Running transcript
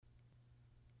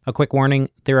A quick warning,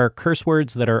 there are curse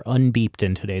words that are unbeeped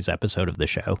in today's episode of the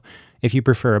show. If you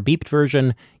prefer a beeped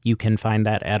version, you can find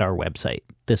that at our website,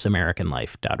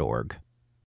 thisamericanlife.org.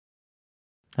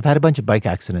 I've had a bunch of bike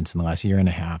accidents in the last year and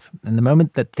a half, and the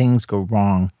moment that things go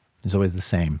wrong is always the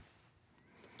same.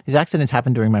 These accidents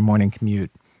happen during my morning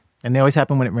commute, and they always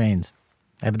happen when it rains.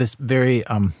 I have this very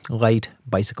light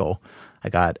bicycle I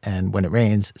got, and when it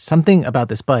rains, something about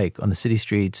this bike on the city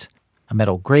streets, a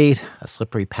metal grate, a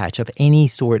slippery patch of any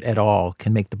sort at all,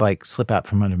 can make the bike slip out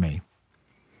from under me.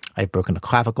 I've broken a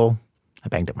clavicle. I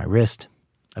banged up my wrist.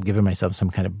 I've given myself some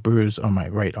kind of bruise on my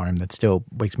right arm that still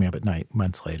wakes me up at night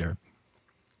months later.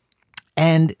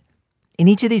 And in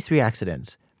each of these three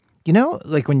accidents, you know,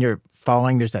 like when you're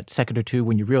falling, there's that second or two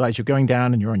when you realize you're going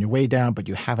down and you're on your way down, but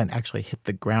you haven't actually hit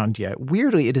the ground yet.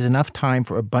 Weirdly, it is enough time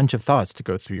for a bunch of thoughts to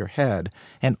go through your head.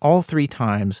 And all three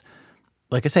times,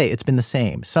 like I say, it's been the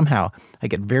same. Somehow, I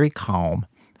get very calm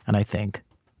and I think,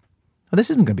 oh, this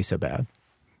isn't going to be so bad. I'm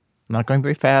not going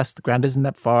very fast. The ground isn't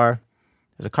that far.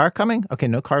 There's a car coming? Okay,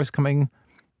 no car is coming.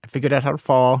 I figured out how to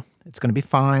fall. It's going to be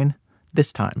fine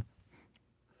this time.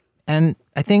 And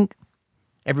I think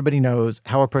everybody knows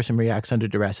how a person reacts under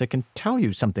duress. It can tell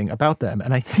you something about them.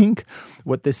 And I think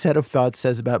what this set of thoughts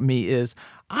says about me is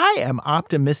I am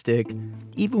optimistic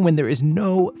even when there is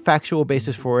no factual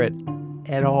basis for it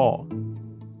at all.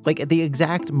 Like at the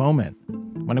exact moment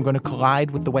when I'm going to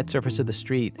collide with the wet surface of the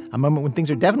street, a moment when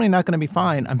things are definitely not going to be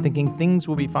fine, I'm thinking things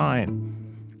will be fine.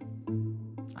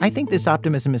 I think this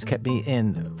optimism has kept me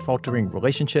in faltering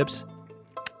relationships.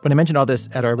 When I mentioned all this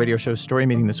at our radio show story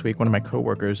meeting this week, one of my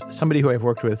coworkers, somebody who I've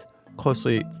worked with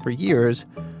closely for years,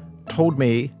 told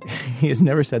me, he has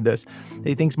never said this, that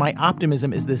he thinks my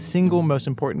optimism is the single most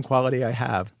important quality I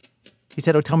have. He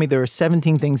said, oh, tell me there are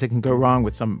 17 things that can go wrong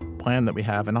with some plan that we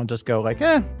have, and I'll just go like,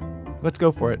 let's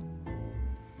go for it.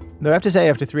 Though I have to say,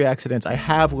 after 3 accidents, I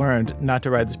have learned not to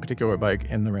ride this particular bike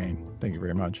in the rain. Thank you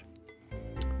very much.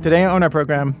 Today on our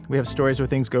program, we have stories where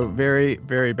things go very,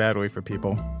 very badly for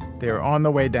people. They are on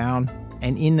the way down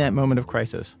and in that moment of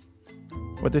crisis.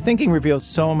 What they're thinking reveals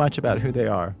so much about who they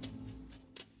are.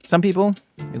 Some people,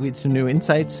 it leads to new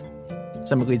insights.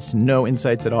 Some it leads to no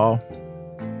insights at all.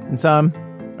 And some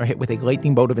are hit with a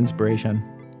lightning bolt of inspiration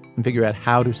and figure out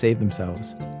how to save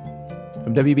themselves.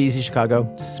 From WBEZ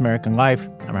Chicago, this is American Life.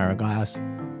 I'm Ira Glass.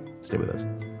 Stay with us.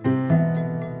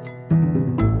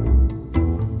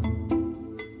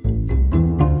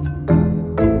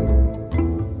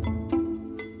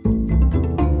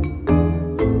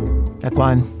 Act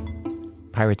 1,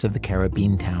 Pirates of the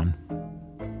Caribbean Town.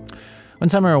 One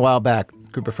summer a while back,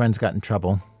 a group of friends got in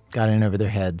trouble, got in over their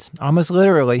heads, almost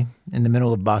literally in the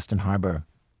middle of Boston Harbor.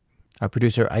 Our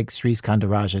producer Ike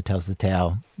Sriskandarajah tells the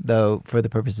tale, though for the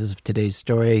purposes of today's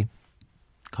story,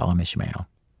 call him Ishmael.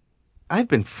 I've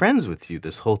been friends with you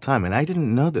this whole time, and I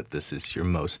didn't know that this is your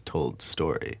most told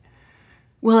story.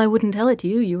 Well, I wouldn't tell it to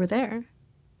you. You were there.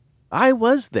 I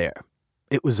was there.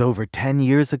 It was over 10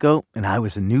 years ago, and I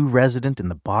was a new resident in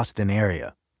the Boston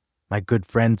area. My good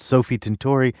friend Sophie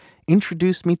Tintori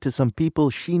introduced me to some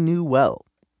people she knew well.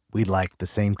 We liked the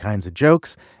same kinds of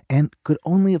jokes and could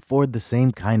only afford the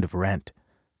same kind of rent.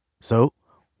 So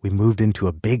we moved into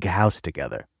a big house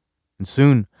together. And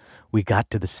soon we got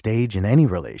to the stage in any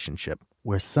relationship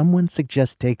where someone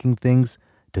suggests taking things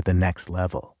to the next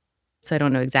level. So I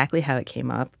don't know exactly how it came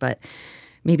up, but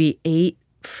maybe 8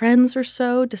 friends or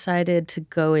so decided to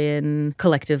go in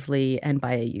collectively and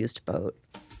buy a used boat.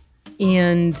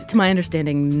 And to my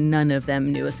understanding, none of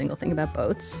them knew a single thing about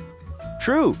boats.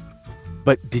 True.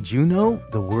 But did you know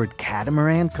the word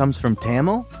catamaran comes from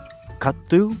Tamil?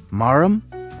 Kattu, maram,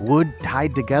 wood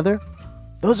tied together?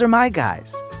 Those are my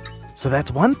guys. So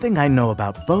that's one thing I know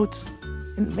about boats.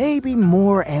 And maybe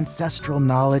more ancestral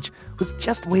knowledge was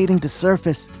just waiting to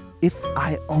surface if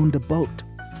I owned a boat.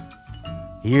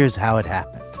 Here's how it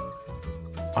happened.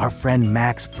 Our friend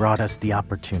Max brought us the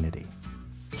opportunity.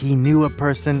 He knew a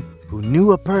person who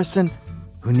knew a person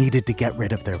who needed to get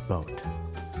rid of their boat.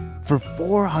 For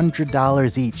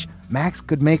 $400 each, Max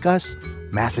could make us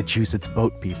Massachusetts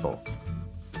boat people.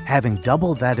 Having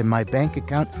doubled that in my bank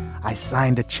account, I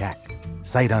signed a check,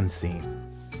 sight unseen.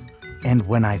 And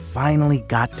when I finally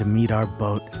got to meet our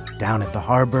boat down at the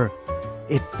harbor,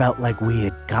 it felt like we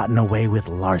had gotten away with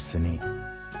larceny.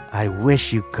 I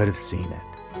wish you could have seen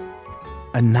it.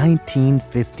 A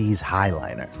 1950s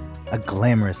Highliner, a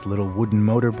glamorous little wooden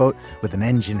motorboat with an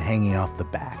engine hanging off the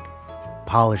back.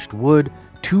 Polished wood,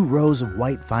 2 rows of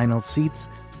white vinyl seats,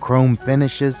 chrome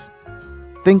finishes.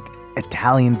 Think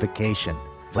Italian Vacation,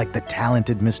 like the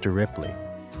talented Mr. Ripley.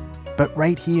 But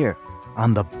right here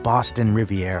on the Boston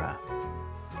Riviera.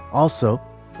 Also,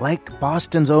 like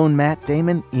Boston's own Matt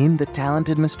Damon in The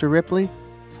Talented Mr. Ripley,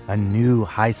 a new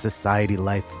high society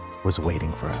life was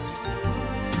waiting for us.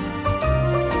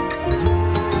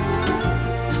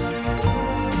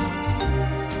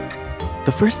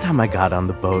 The first time I got on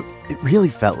the boat, it really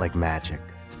felt like magic.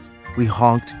 We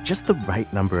honked just the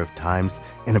right number of times,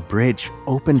 and a bridge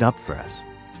opened up for us,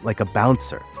 like a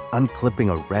bouncer unclipping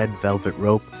a red velvet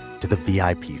rope to the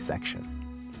VIP section.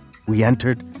 We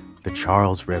entered the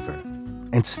Charles River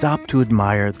and stopped to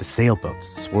admire the sailboats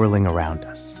swirling around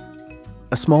us.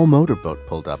 A small motorboat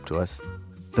pulled up to us.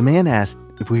 The man asked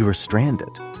if we were stranded.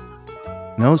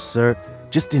 "No, sir,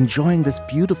 just enjoying this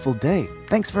beautiful day.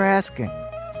 Thanks for asking."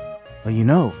 "Well, you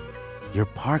know, you're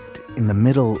parked in the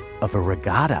middle of a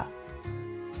regatta."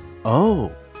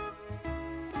 "Oh."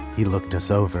 He looked us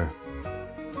over.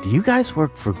 "Do you guys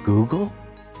work for Google?"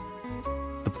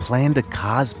 The plan to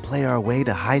cosplay our way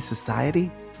to high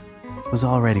society was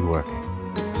already working.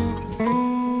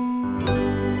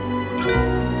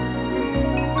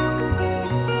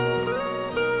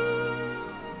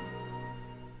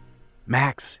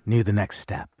 Max knew the next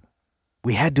step.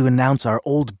 We had to announce our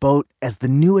old boat as the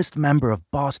newest member of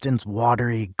Boston's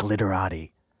watery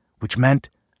glitterati, which meant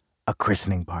a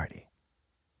christening party.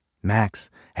 Max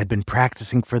had been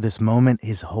practicing for this moment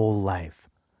his whole life.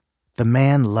 The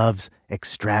man loves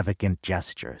extravagant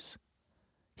gestures.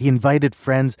 He invited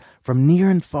friends from near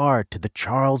and far to the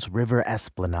Charles River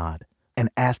Esplanade and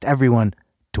asked everyone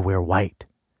to wear white.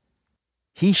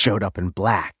 He showed up in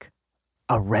black,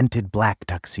 a rented black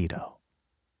tuxedo.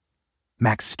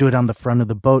 Max stood on the front of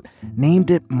the boat, named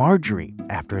it Marjorie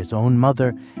after his own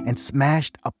mother, and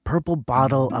smashed a purple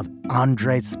bottle of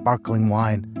Andre's sparkling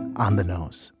wine on the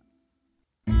nose.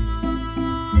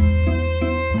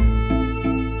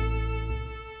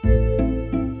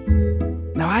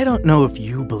 Now, I don't know if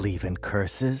you believe in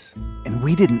curses, and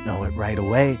we didn't know it right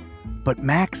away, but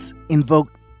Max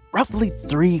invoked roughly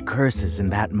 3 curses in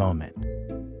that moment.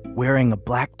 Wearing a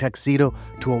black tuxedo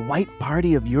to a white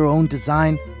party of your own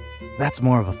design, that's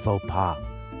more of a faux pas,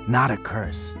 not a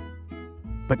curse.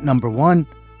 But number 1,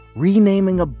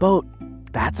 renaming a boat,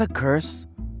 that's a curse.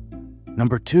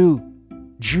 Number 2,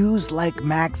 Jews like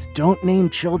Max don't name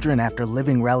children after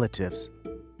living relatives.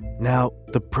 Now,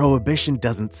 the prohibition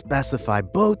doesn't specify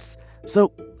boats,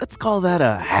 so let's call that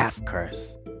a half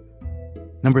curse.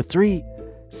 Number 3,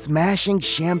 smashing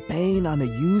champagne on a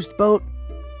used boat.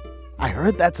 I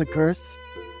heard that's a curse,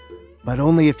 but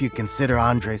only if you consider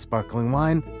Andre's sparkling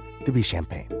wine to be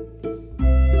champagne.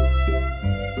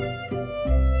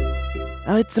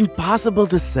 Now, it's impossible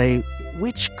to say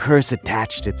which curse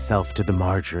attached itself to the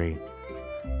Marjorie,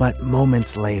 but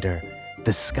moments later,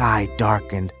 the sky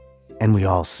darkened and we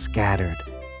all scattered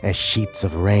as sheets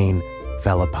of rain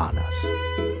fell upon us.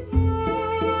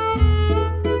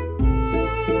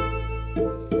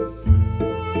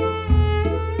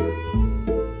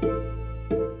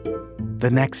 The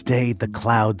next day, the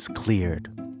clouds cleared.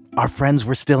 Our friends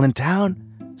were still in town,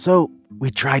 so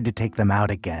we tried to take them out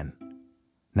again.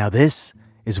 Now this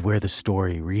is where the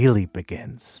story really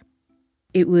begins.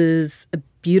 It was a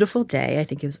beautiful day. I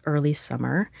think it was early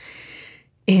summer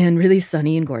and really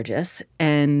sunny and gorgeous.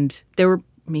 And there were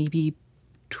maybe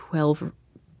 12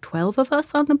 of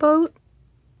us on the boat.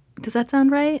 Does that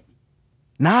sound right?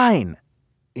 9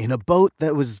 in a boat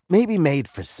that was maybe made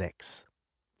for 6.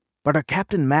 But our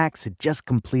Captain Max had just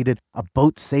completed a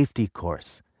boat safety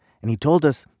course, and he told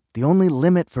us the only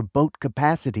limit for boat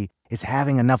capacity is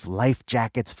having enough life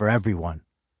jackets for everyone.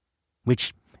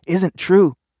 Which isn't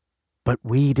true, but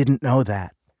we didn't know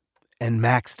that, and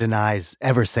Max denies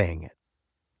ever saying it.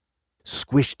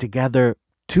 Squished together,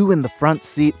 2 in the front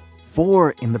seat,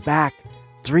 4 in the back,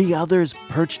 3 others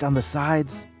perched on the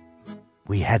sides,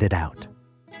 we headed out.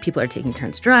 People are taking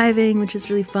turns driving, which is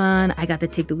really fun. I got to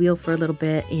take the wheel for a little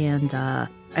bit, and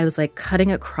I was like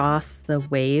cutting across the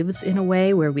waves in a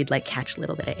way where we'd like catch a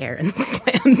little bit of air and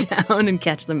slam down and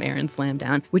catch some air and slam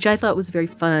down, which I thought was very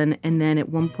fun. And then at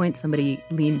one point somebody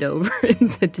leaned over and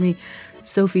said to me,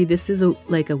 "Sophie, this is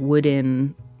like a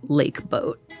wooden lake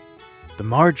boat." The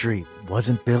Marjorie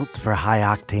wasn't built for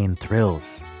high-octane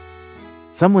thrills.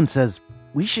 Someone says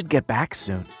we should get back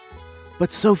soon,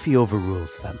 but Sophie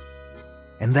overrules them.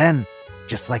 And then,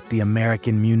 just like the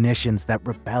American munitions that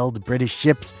repelled British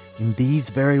ships in these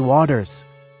very waters,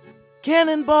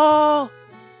 cannonball!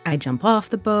 I jump off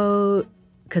the boat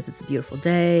because it's a beautiful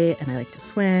day and I like to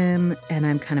swim, and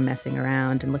I'm kind of messing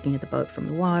around and looking at the boat from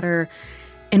the water.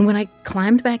 And when I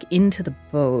climbed back into the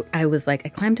boat, I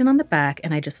climbed in on the back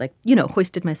and I just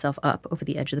hoisted myself up over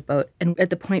the edge of the boat. And at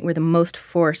the point where the most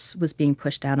force was being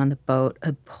pushed down on the boat,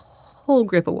 a whole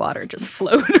grip of water just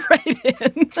flowed right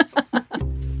in.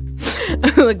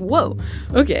 I'm like, whoa,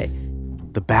 okay.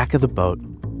 The back of the boat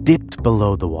dipped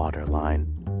below the water line,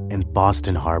 and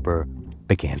Boston Harbor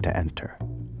began to enter.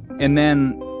 And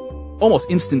then, almost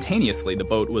instantaneously, the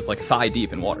boat was like thigh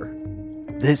deep in water.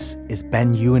 This is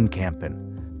Ben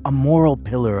Ewenkampen, a moral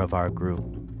pillar of our group.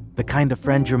 The kind of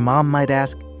friend your mom might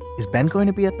ask, is Ben going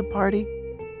to be at the party?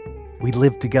 We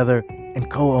lived together and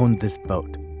co-owned this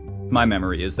boat. My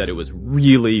memory is that it was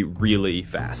really, really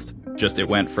fast. Just it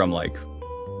went from like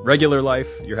regular life,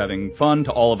 you're having fun,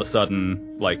 to all of a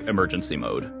sudden, like emergency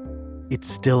mode. It's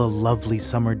still a lovely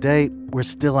summer day. We're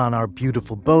still on our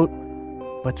beautiful boat.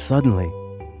 But suddenly,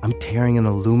 I'm tearing an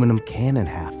aluminum can in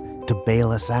half to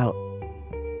bail us out.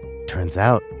 Turns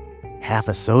out, half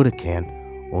a soda can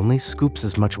only scoops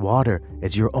as much water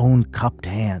as your own cupped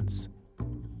hands.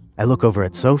 I look over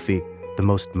at Sophie, the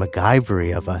most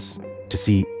MacGyver-y of us, to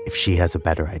see if she has a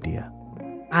better idea.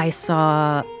 I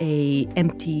saw a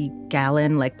empty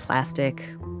gallon, like plastic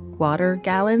water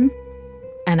gallon.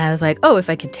 And I was like, oh, if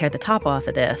I could tear the top off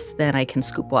of this, then I can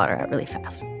scoop water out really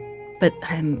fast. But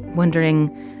I'm wondering,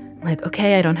 like,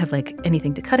 okay, I don't have like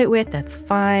anything to cut it with. That's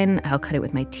fine. I'll cut it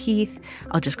with my teeth.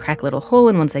 I'll just crack a little hole.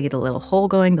 And once I get a little hole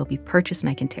going, they'll be purchased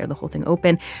and I can tear the whole thing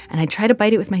open. And I try to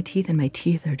bite it with my teeth and my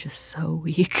teeth are just so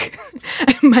weak.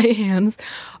 My hands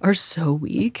are so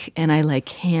weak. And I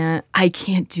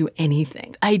can't do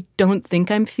anything. I don't think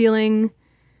I'm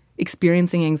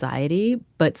experiencing anxiety,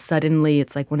 but suddenly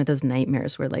it's like one of those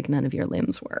nightmares where like none of your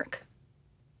limbs work.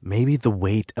 Maybe the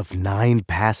weight of 9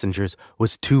 passengers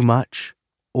was too much.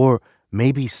 Or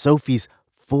maybe Sophie's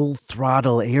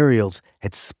full-throttle aerials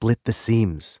had split the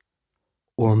seams.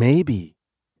 Or maybe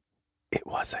it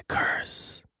was a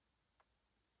curse.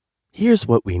 Here's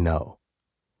what we know.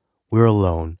 We're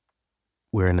alone.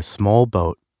 We're in a small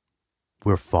boat.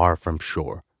 We're far from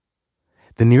shore.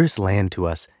 The nearest land to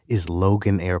us is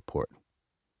Logan Airport.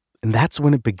 And that's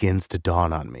when it begins to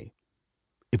dawn on me.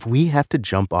 If we have to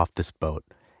jump off this boat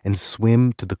and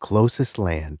swim to the closest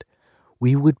land,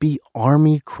 we would be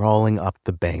army crawling up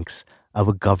the banks of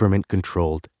a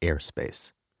government-controlled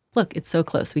airspace. Look, it's so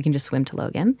close. We can just swim to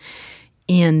Logan.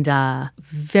 And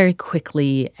very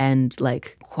quickly and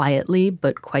like quietly,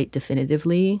 but quite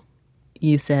definitively,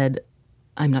 you said,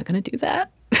 I'm not going to do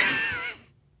that.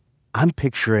 I'm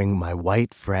picturing my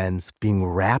white friends being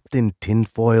wrapped in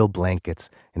tinfoil blankets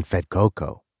and fed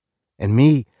cocoa, and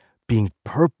me being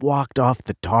perp-walked off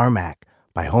the tarmac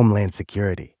by Homeland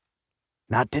Security.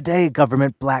 Not today,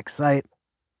 government black site.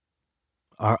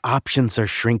 Our options are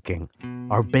shrinking.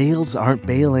 Our bales aren't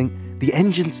bailing. The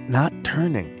engine's not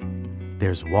turning.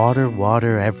 There's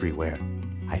water everywhere.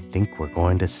 I think we're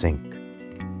going to sink.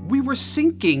 We were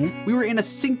sinking. We were in a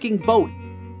sinking boat.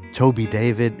 Toby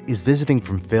David is visiting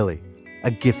from Philly.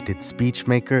 A gifted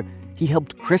speechmaker, he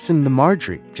helped christen the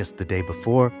Marjorie just the day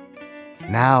before.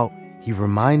 Now, he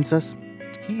reminds us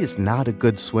he is not a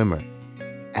good swimmer,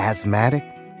 asthmatic,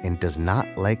 and does not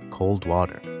like cold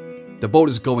water. The boat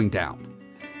is going down,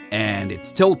 and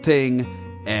it's tilting,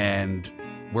 and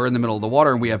we're in the middle of the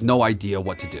water, and we have no idea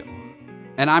what to do.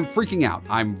 And I'm freaking out.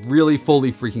 I'm really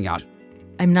fully freaking out.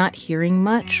 I'm not hearing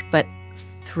much, but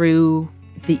through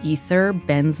the ether,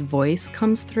 Ben's voice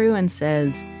comes through and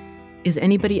says, is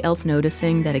anybody else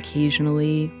noticing that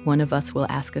occasionally one of us will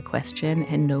ask a question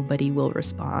and nobody will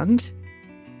respond?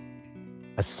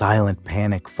 A silent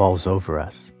panic falls over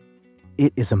us.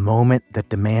 It is a moment that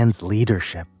demands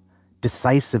leadership,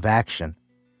 decisive action.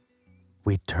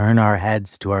 We turn our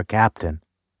heads to our captain,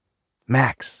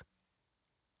 Max.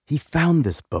 He found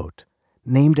this boat,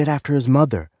 named it after his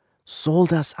mother,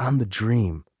 sold us on the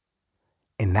dream.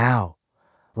 And now,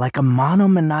 like a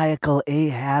monomaniacal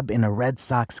Ahab in a Red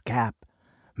Sox cap,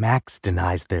 Max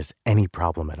denies there's any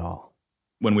problem at all.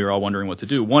 When we were all wondering what to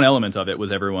do, one element of it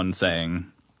was everyone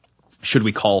saying, should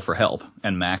we call for help?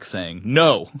 And Max saying,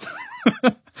 no.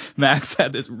 Max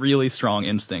had this really strong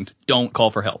instinct. Don't call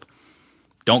for help.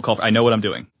 I know what I'm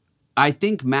doing. I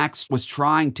think Max was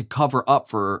trying to cover up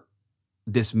for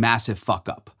this massive fuck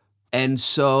up. And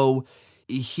so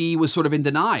he was sort of in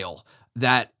denial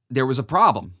that there was a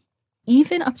problem.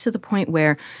 Even up to the point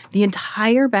where the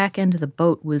entire back end of the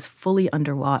boat was fully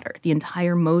underwater. The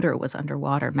entire motor was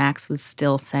underwater. Max was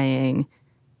still saying,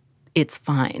 it's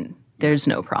fine. There's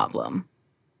no problem.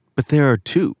 But there are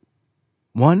two.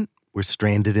 One, we're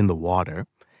stranded in the water.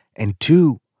 And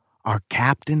two, our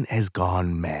captain has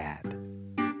gone mad.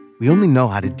 We only know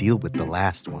how to deal with the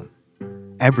last one.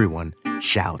 Everyone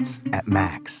shouts at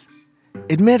Max.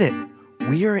 Admit it,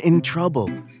 we are in trouble.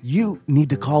 You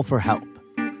need to call for help.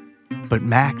 But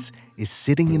Max is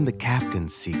sitting in the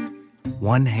captain's seat,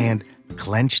 one hand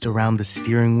clenched around the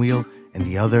steering wheel and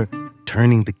the other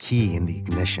turning the key in the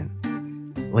ignition.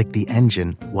 like the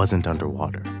engine wasn't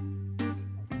underwater.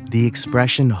 The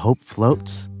expression hope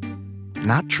floats?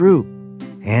 Not true,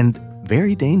 and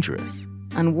very dangerous.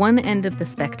 On one end of the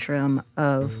spectrum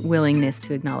of willingness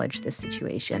to acknowledge this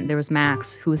situation, there was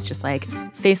Max, who was just like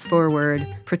face forward,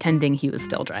 pretending he was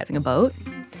still driving a boat.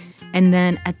 And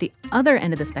then at the other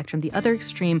end of the spectrum, the other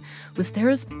extreme, was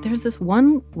there's this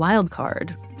one wild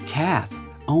card. Kath,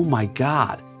 oh my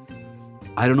God.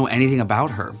 I don't know anything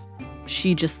about her.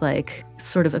 She just like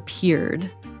sort of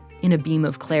appeared in a beam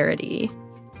of clarity.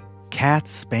 Kath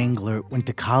Spangler went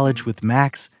to college with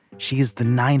Max. She is the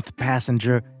 9th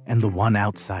passenger and the one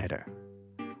outsider.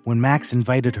 When Max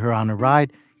invited her on a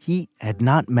ride, he had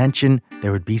not mentioned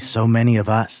there would be so many of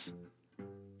us.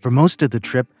 For most of the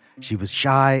trip, she was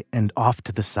shy and off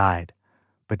to the side.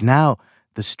 But now,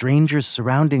 the strangers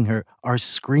surrounding her are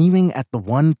screaming at the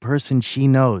one person she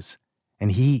knows,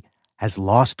 and he has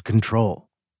lost control.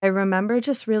 I remember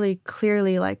just really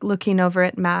clearly like looking over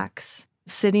at Max,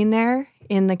 sitting there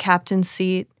in the captain's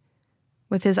seat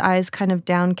with his eyes kind of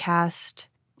downcast,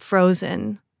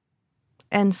 frozen.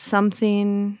 And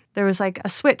there was like a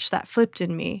switch that flipped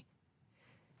in me.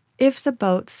 If the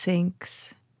boat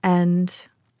sinks and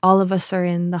all of us are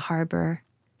in the harbor,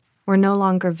 we're no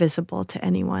longer visible to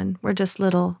anyone. We're just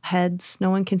little heads. No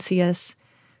one can see us.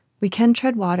 We can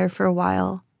tread water for a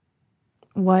while.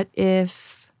 What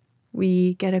if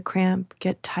we get a cramp,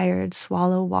 get tired,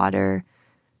 swallow water?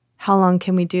 How long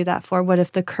can we do that for? What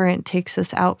if the current takes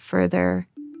us out further?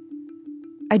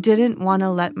 I didn't want to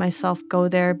let myself go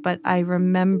there, but I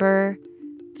remember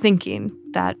thinking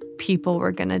that people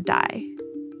were going to die.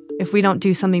 If we don't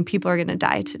do something, people are going to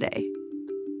die today.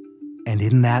 And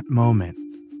in that moment,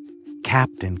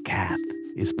 Captain Kath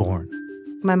is born.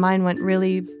 My mind went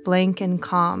really blank and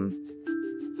calm.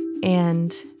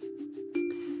 And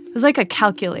it was like a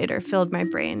calculator filled my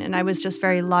brain. And I was just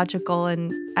very logical.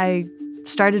 And I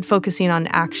started focusing on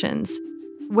actions.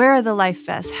 Where are the life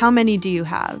vests? How many do you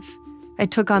have? I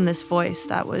took on this voice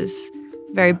that was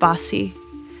very bossy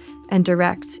and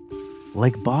direct.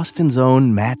 Like Boston's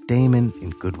own Matt Damon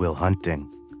in Good Will Hunting,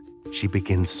 she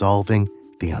begins solving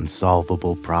the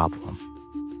unsolvable problem.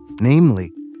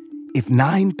 Namely, if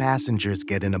 9 passengers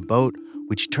get in a boat,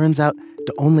 which turns out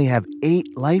to only have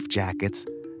 8 life jackets,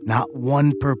 not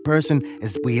 1 per person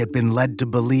as we had been led to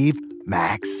believe,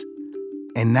 Max.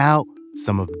 And now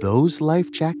some of those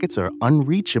life jackets are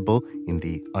unreachable in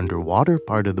the underwater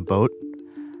part of the boat.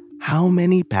 How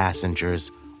many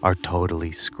passengers are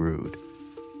totally screwed?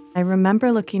 I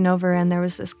remember looking over and there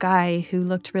was this guy who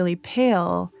looked really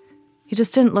pale. He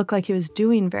just didn't look like he was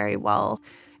doing very well.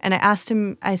 And I asked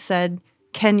him, I said,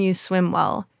 "Can you swim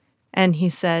well?" And he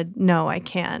said, "No, I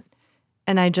can't."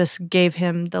 And I just gave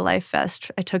him the life vest.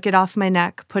 I took it off my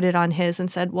neck, put it on his, and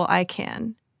said, "Well, I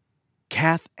can."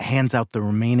 Kath hands out the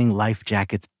remaining life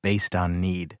jackets based on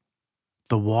need.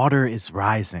 The water is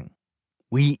rising.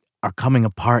 We are coming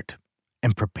apart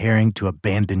and preparing to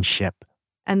abandon ship.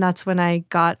 And that's when I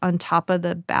got on top of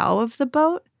the bow of the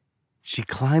boat. She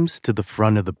climbs to the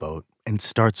front of the boat and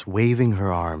starts waving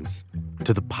her arms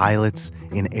to the pilots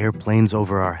in airplanes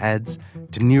over our heads,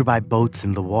 to nearby boats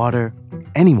in the water,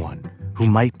 anyone who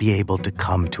might be able to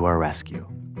come to our rescue.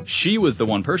 She was the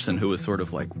one person who was sort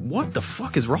of like, what the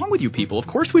fuck is wrong with you people? Of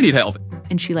course we need help.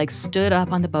 And she like stood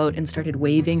up on the boat and started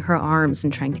waving her arms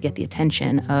and trying to get the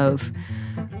attention of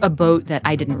a boat that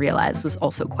I didn't realize was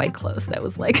also quite close. That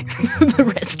was like the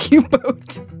rescue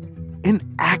boat. An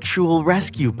actual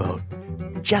rescue boat,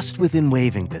 just within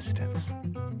waving distance.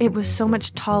 It was so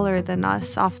much taller than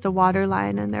us off the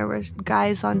waterline, and there were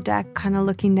guys on deck kind of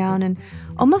looking down and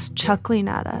almost chuckling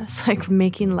at us, like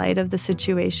making light of the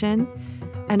situation.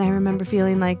 And I remember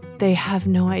feeling like they have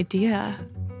no idea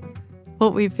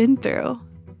what we've been through.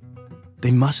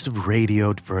 They must have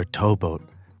radioed for a towboat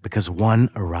because one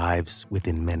arrives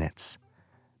within minutes.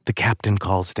 The captain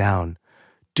calls down,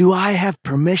 "Do I have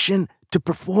permission to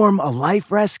perform a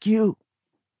life rescue?"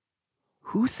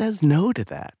 Who says no to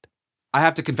that? I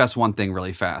have to confess one thing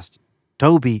really fast.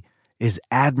 Toby is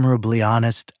admirably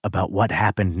honest about what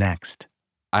happened next.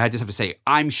 I just have to say,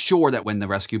 I'm sure that when the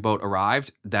rescue boat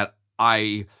arrived, that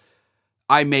I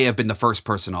may have been the first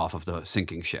person off of the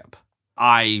sinking ship.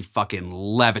 I fucking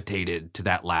levitated to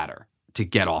that ladder to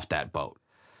get off that boat.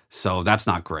 So that's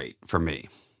not great for me.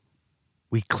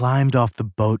 We climbed off the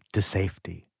boat to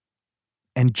safety.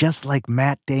 And just like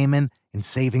Matt Damon in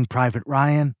Saving Private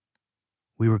Ryan,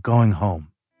 we were going home.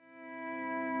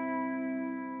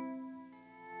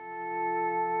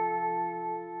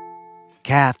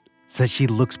 Kath says she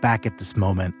looks back at this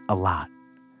moment a lot,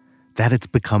 that it's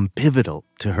become pivotal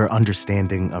to her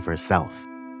understanding of herself.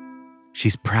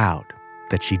 She's proud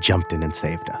that she jumped in and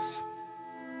saved us.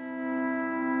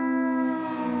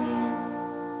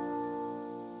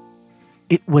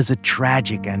 It was a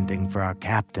tragic ending for our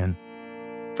captain.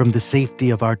 From the safety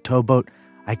of our towboat,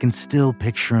 I can still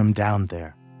picture him down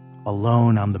there,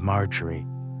 alone on the Marjorie,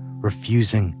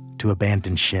 refusing to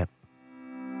abandon ship.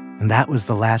 And that was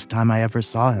the last time I ever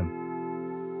saw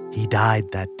him. He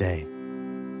died that day.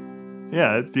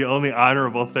 Yeah, it's the only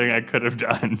honorable thing I could have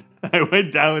done. I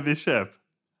went down with the ship.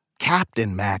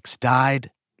 Captain Max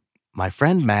died. My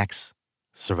friend Max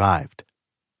survived.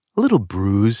 A little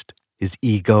bruised, his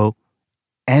ego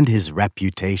and his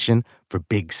reputation for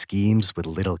big schemes with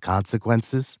little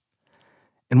consequences.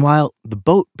 And while the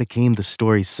boat became the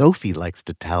story Sophie likes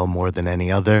to tell more than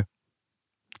any other,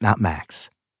 not Max.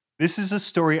 This is a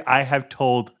story I have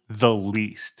told the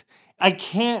least. I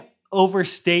can't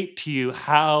overstate to you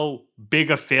how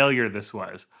big a failure this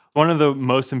was. One of the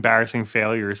most embarrassing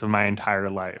failures of my entire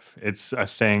life. It's a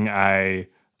thing I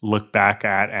look back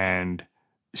at and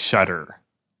shudder.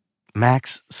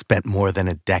 Max spent more than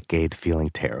a decade feeling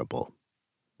terrible.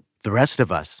 The rest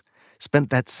of us spent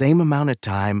that same amount of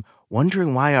time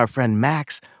wondering why our friend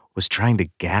Max was trying to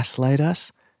gaslight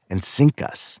us and sink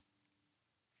us.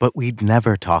 But we'd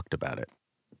never talked about it.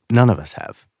 None of us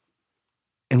have.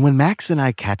 And when Max and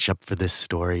I catch up for this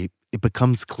story, it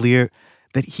becomes clear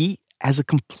that he has a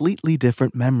completely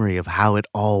different memory of how it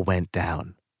all went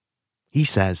down. He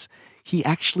says he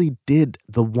actually did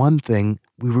the one thing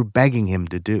we were begging him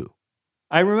to do.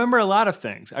 I remember a lot of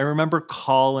things. I remember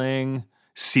calling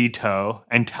Cito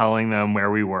and telling them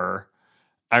where we were.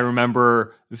 I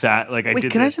remember that, like,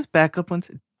 Wait, can I just back up one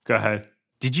second? Go ahead.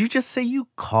 Did you just say you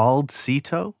called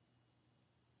Cito?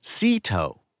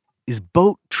 Cito is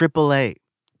Boat AAA,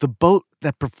 the boat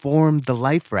that performed the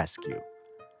life rescue.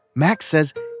 Max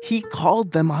says he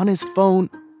called them on his phone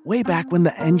way back when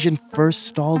the engine first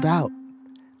stalled out.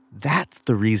 That's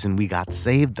the reason we got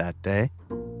saved that day.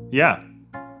 Yeah.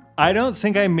 I don't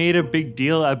think I made a big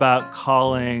deal about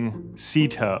calling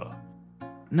Cito.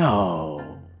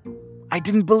 No, I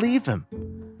didn't believe him.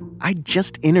 I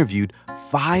just interviewed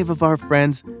 5 of our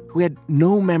friends who had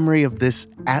no memory of this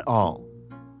at all.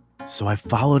 So I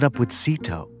followed up with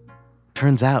Cito.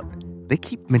 Turns out they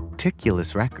keep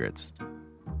meticulous records.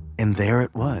 And there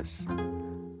it was.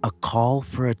 A call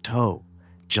for a tow,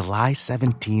 July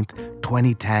 17th,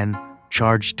 2010,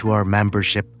 charged to our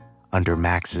membership under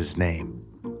Max's name.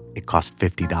 It cost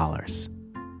 $50.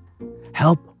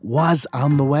 Help was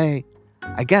on the way.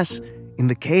 I guess in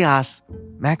the chaos,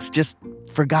 Max just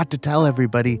forgot to tell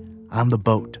everybody on the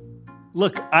boat.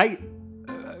 Look, I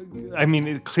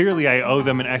mean, clearly I owe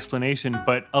them an explanation,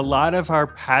 but a lot of our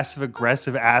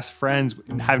passive-aggressive ass friends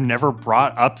have never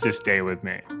brought up this day with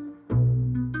me.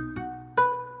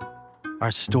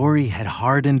 Our story had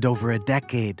hardened over a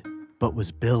decade, but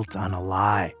was built on a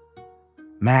lie.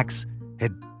 Max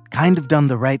had kind of done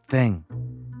the right thing,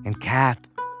 and Kath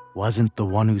wasn't the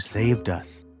one who saved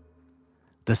us.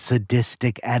 The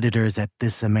sadistic editors at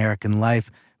This American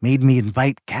Life made me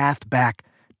invite Kath back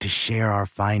to share our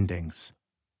findings.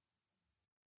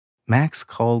 Max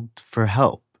called for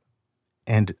help,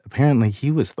 and apparently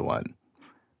he was the one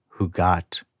who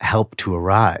got help to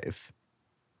arrive,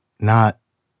 not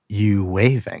you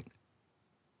waving.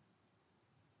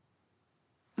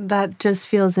 That just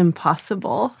feels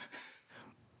impossible.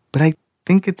 But I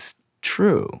think it's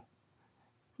true.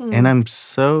 And I'm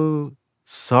so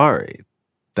sorry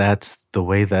that's the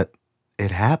way that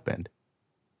it happened.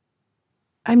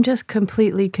 I'm just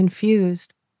completely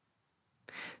confused.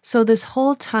 So this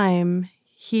whole time,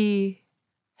 he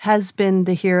has been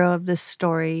the hero of this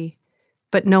story,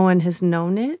 but no one has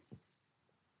known it?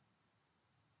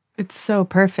 It's so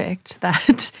perfect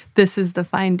that this is the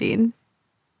finding.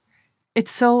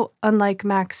 It's so unlike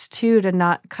Max, too, to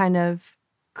not kind of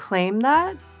claim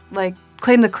that, like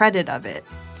claim the credit of it.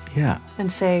 Yeah.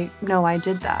 And say, no, I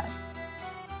did that.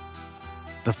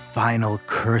 The final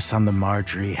curse on the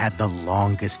Marjorie had the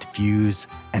longest fuse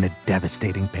and a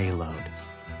devastating payload.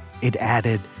 It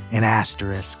added an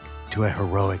asterisk to a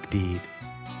heroic deed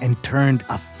and turned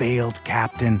a failed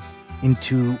captain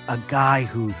into a guy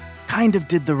who kind of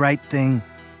did the right thing,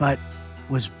 but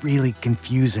was really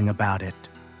confusing about it.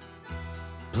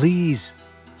 Please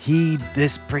heed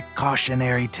this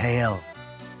precautionary tale.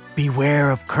 Beware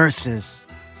of curses.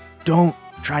 Don't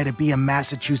try to be a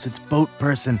Massachusetts boat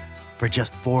person for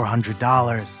just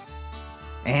 $400.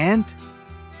 And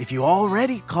if you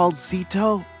already called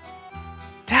Cito,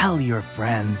 tell your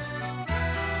friends.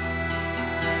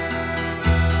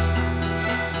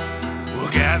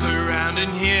 We'll gather around round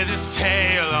and hear this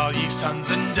tale, all ye sons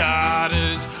and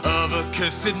daughters of a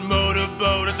cursed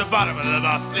motorboat at the bottom of the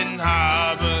Boston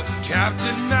Harbor.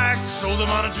 Captain Max sold them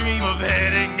on a dream of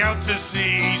heading out to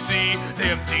sea. See,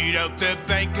 they emptied out their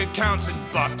bank accounts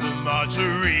and bought the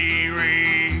Marjorie.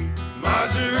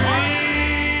 Marjorie.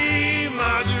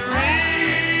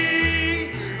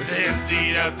 They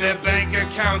emptied out their bank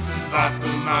accounts and bought the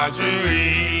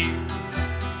Marjorie.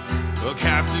 Well,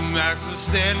 Captain Max was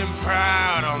standing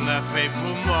proud on that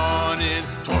fateful morning,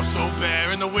 torso bare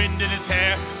and the wind in his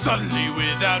hair. Suddenly,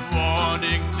 without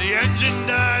warning, the engine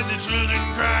died, the children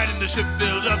cried, and the ship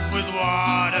filled up with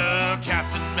water.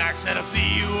 Captain Max said, I'll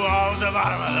see you all at the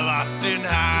bottom of the Boston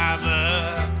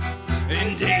Harbor,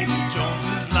 in Davy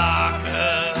Jones's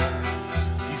locker.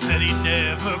 He said he'd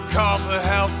never call for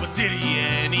help, but did he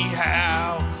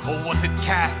anyhow? Or was it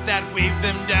Cat that waved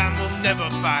them down? We'll never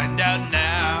find out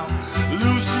now.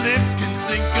 Loose lips can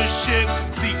sink a ship,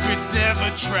 secrets never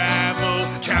travel.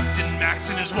 Captain Max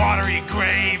in his watery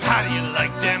grave, how do you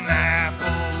like them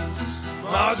apples?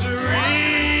 Marjorie,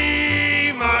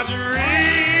 Marjorie.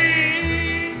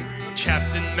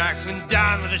 Captain Max went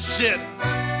down with a ship,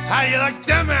 how do you like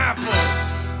them apples?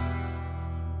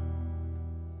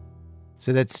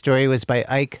 So that story was by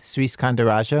Ike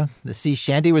Sriskandarajah. The sea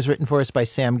shanty was written for us by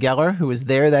Sam Geller, who was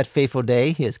there that fateful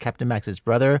day. He is Captain Max's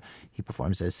brother. He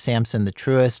performs as Samson the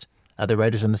Truest. Other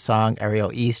writers on the song,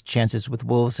 Ariel East, Chances with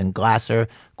Wolves, and Glasser.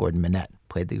 Gordon Minette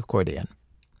played the accordion.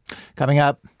 Coming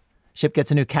up, ship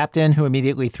gets a new captain who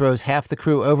immediately throws half the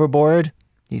crew overboard.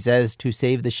 He says to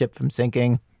save the ship from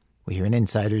sinking. We hear an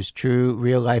insider's true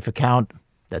real-life account.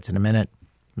 That's in a minute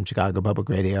from Chicago Public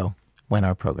Radio when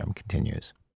our program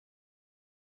continues.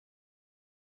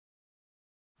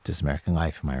 This American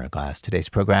Life, I'm Ira Glass. Today's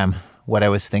program, what I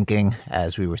was thinking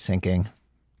as we were sinking.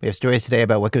 We have stories today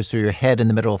about what goes through your head in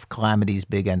the middle of calamities,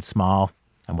 big and small,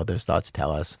 and what those thoughts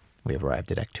tell us. We have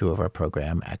arrived at Act 2 of our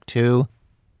program. Act 2,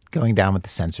 going down with the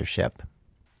censorship.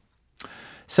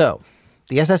 So,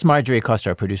 the SS Marjorie cost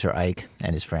our producer Ike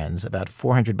and his friends about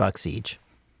 $400 each.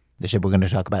 The ship we're going to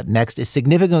talk about next is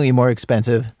significantly more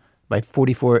expensive by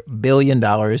 $44 billion.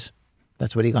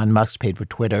 That's what Elon Musk paid for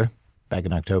Twitter back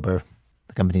in October.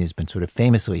 The company has been sort of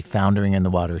famously foundering in the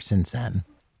water since then.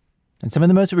 And some of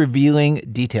the most revealing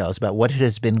details about what it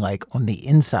has been like on the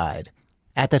inside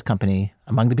at that company,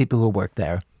 among the people who work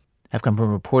there, have come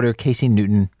from reporter Casey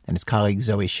Newton and his colleague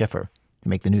Zoe Schiffer, who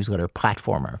make the newsletter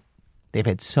Platformer. They've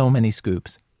had so many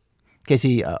scoops.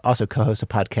 Casey also co-hosts a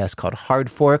podcast called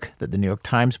Hard Fork that the New York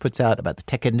Times puts out about the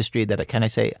tech industry that, can I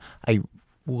say, I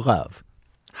love.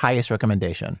 Highest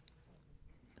recommendation.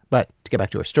 But to get back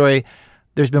to our story,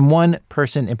 there's been one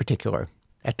person in particular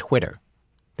at Twitter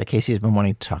that Casey has been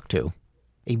wanting to talk to,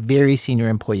 a very senior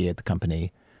employee at the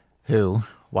company who,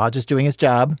 while just doing his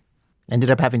job,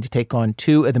 ended up having to take on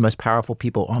two of the most powerful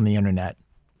people on the internet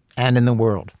and in the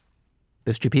world.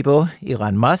 Those two people,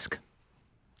 Elon Musk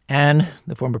and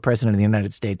the former president of the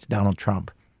United States, Donald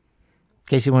Trump.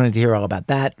 Casey wanted to hear all about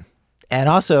that and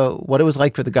also what it was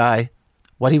like for the guy,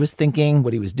 what he was thinking,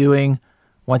 what he was doing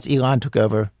once Elon took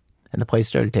over and the place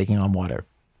started taking on water.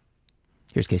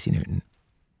 Here's Casey Newton.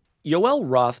 Yoel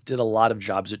Roth did a lot of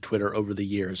jobs at Twitter over the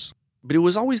years, but it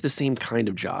was always the same kind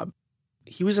of job.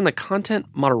 He was in the content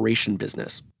moderation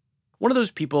business. One of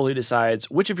those people who decides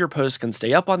which of your posts can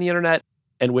stay up on the internet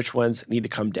and which ones need to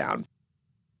come down.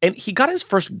 And he got his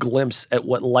first glimpse at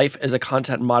what life as a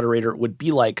content moderator would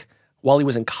be like while he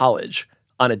was in college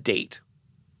on a date.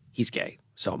 He's gay,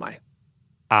 so am I.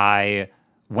 I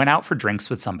went out for drinks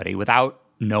with somebody without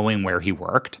knowing where he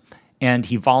worked. And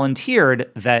he volunteered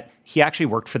that he actually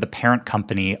worked for the parent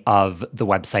company of the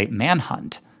website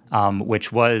Manhunt,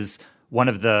 which was one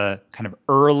of the kind of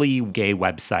early gay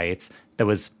websites that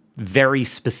was very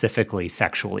specifically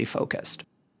sexually focused.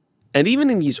 And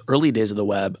even in these early days of the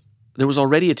web, there was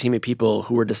already a team of people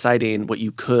who were deciding what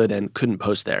you could and couldn't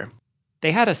post there.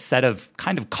 They had a set of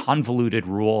kind of convoluted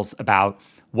rules about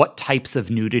what types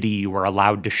of nudity you were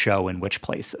allowed to show in which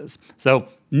places. So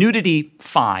nudity,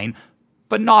 fine,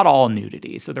 but not all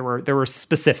nudity. So there were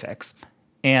specifics.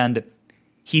 And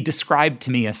he described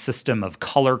to me a system of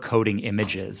color coding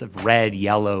images of red,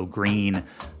 yellow, green,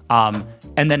 and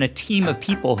then a team of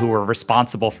people who were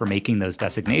responsible for making those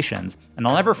designations. And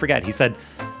I'll never forget, he said,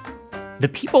 the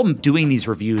people doing these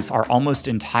reviews are almost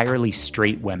entirely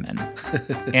straight women.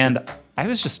 And I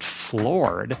was just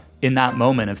floored in that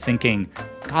moment of thinking,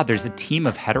 God, there's a team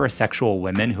of heterosexual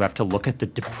women who have to look at the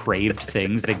depraved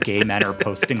things that gay men are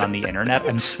posting on the internet.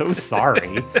 I'm so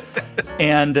sorry.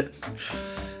 And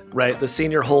right, the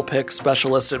senior hole pick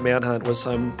specialist at Manhunt was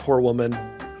some poor woman.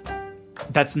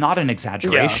 That's not an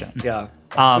exaggeration. Yeah.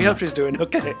 We hope she's doing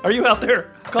okay. Are you out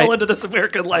there? Call into This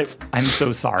American Life. I'm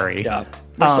so sorry. Yeah,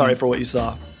 we're sorry for what you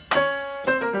saw.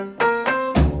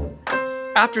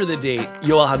 After the date,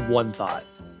 Yoel had one thought.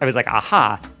 I was like,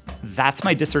 aha, that's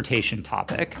my dissertation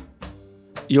topic.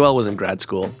 Yoel was in grad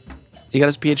school. He got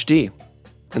his PhD.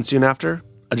 And soon after,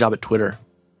 a job at Twitter.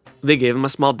 They gave him a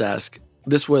small desk.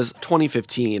 This was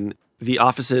 2015. The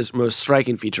office's most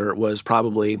striking feature was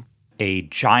probably a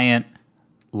giant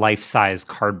life-size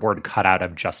cardboard cutout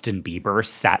of Justin Bieber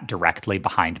sat directly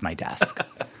behind my desk.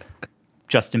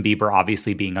 Justin Bieber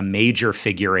obviously being a major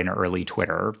figure in early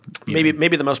Twitter. Maybe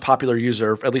the most popular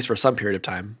user, at least for some period of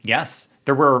time. Yes.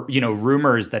 There were,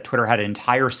 rumors that Twitter had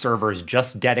entire servers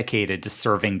just dedicated to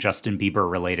serving Justin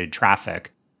Bieber-related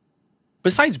traffic.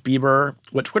 Besides Bieber,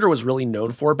 what Twitter was really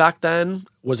known for back then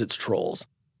was its trolls.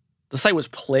 The site was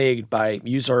plagued by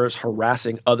users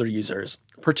harassing other users,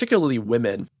 particularly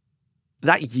women.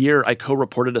 That year, I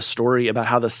co-reported a story about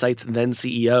how the site's then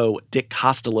CEO, Dick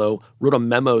Costolo, wrote a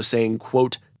memo saying,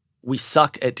 quote, "We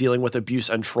suck at dealing with abuse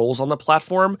and trolls on the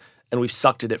platform, and we've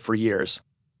sucked at it for years."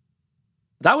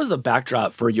 That was the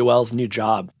backdrop for Yoel's new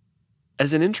job.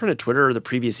 As an intern at Twitter the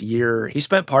previous year, he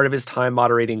spent part of his time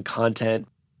moderating content.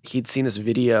 He'd seen this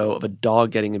video of a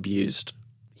dog getting abused.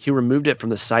 He removed it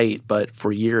from the site, but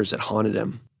for years it haunted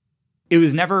him. It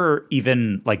was never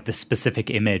even like the specific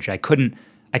image. I couldn't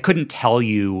tell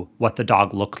you what the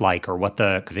dog looked like or what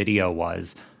the video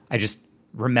was. I just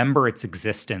remember its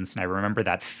existence, and I remember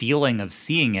that feeling of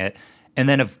seeing it and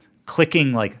then of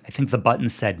clicking, I think the button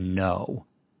said no.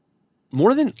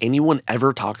 More than anyone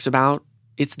ever talks about,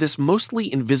 it's this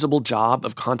mostly invisible job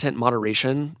of content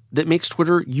moderation that makes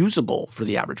Twitter usable for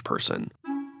the average person.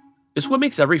 It's what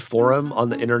makes every forum on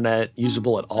the internet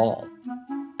usable at all.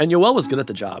 And Yoel was good at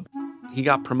the job. He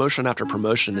got promotion after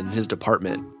promotion in his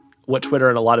department, what Twitter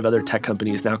and a lot of other tech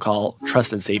companies now call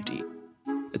trust and safety.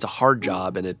 It's a hard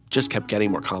job, and it just kept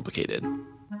getting more complicated.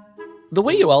 The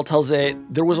way Yoel tells it,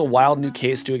 there was a wild new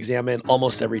case to examine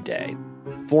almost every day.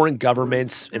 Foreign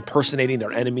governments impersonating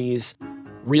their enemies,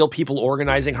 real people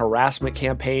organizing harassment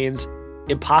campaigns,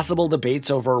 impossible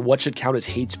debates over what should count as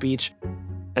hate speech,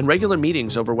 and regular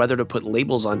meetings over whether to put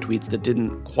labels on tweets that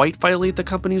didn't quite violate the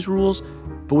company's rules,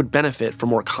 but would benefit from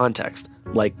more context,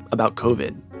 like about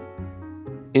COVID.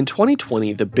 In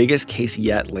 2020, the biggest case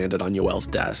yet landed on Yoel's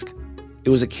desk. It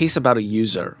was a case about a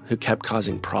user who kept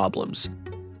causing problems.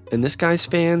 And this guy's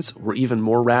fans were even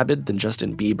more rabid than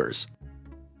Justin Bieber's.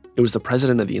 It was the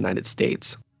President of the United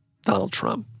States, Donald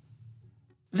Trump.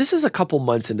 This is a couple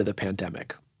months into the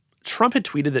pandemic. Trump had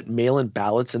tweeted that mail-in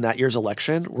ballots in that year's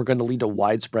election were going to lead to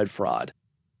widespread fraud.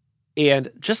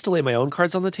 And just to lay my own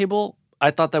cards on the table,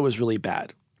 I thought that was really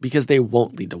bad, because they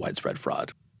won't lead to widespread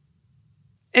fraud.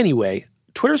 Anyway,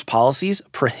 Twitter's policies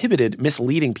prohibited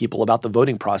misleading people about the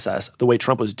voting process the way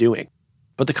Trump was doing,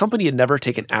 but the company had never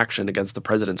taken action against the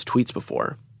president's tweets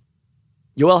before.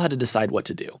 Yoel had to decide what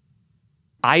to do.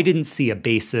 I didn't see a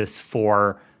basis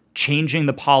for changing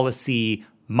the policy,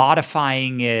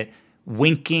 modifying it,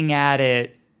 winking at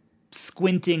it,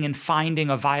 squinting and finding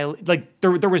a violation.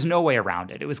 There was no way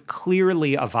around it. It was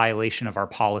clearly a violation of our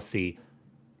policy.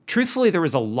 Truthfully, there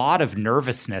was a lot of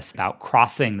nervousness about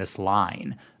crossing this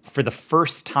line for the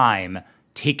first time,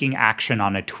 taking action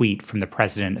on a tweet from the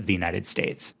President of the United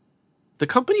States. The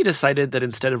company decided that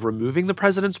instead of removing the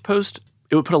president's post,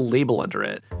 it would put a label under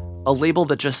it. A label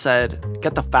that just said,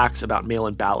 "Get the facts about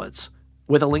mail-in ballots,"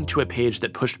 with a link to a page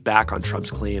that pushed back on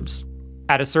Trump's claims.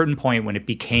 At a certain point, when it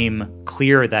became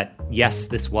clear that, yes,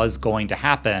 this was going to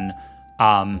happen,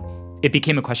 it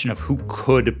became a question of who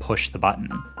could push the button.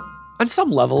 On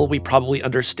some level, we probably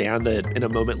understand that in a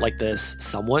moment like this,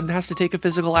 someone has to take a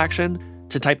physical action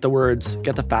to type the words,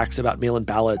 "Get the facts about mail-in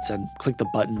ballots," and click the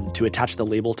button to attach the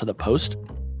label to the post.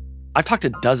 I've talked to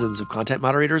dozens of content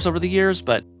moderators over the years,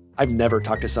 but I've never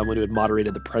talked to someone who had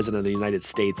moderated the President of the United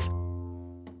States.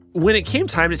 When it came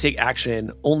time to take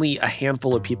action, only a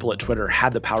handful of people at Twitter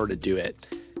had the power to do it.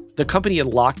 The company had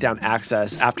locked down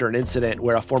access after an incident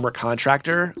where a former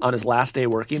contractor, on his last day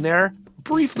working there,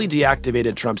 briefly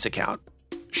deactivated Trump's account.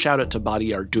 Shout out to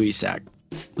Badiar Duisak,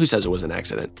 who says it was an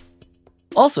accident.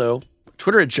 Also,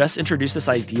 Twitter had just introduced this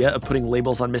idea of putting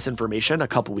labels on misinformation a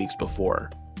couple weeks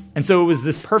before. And so it was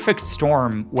this perfect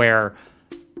storm where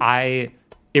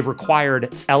it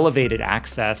required elevated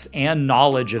access and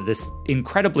knowledge of this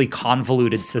incredibly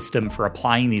convoluted system for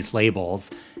applying these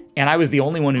labels. And I was the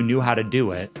only one who knew how to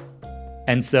do it.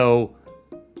 And so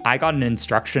I got an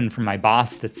instruction from my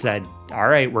boss that said, all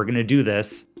right, we're going to do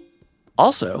this.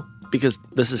 Also, because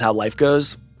this is how life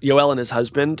goes, Yoel and his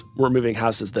husband were moving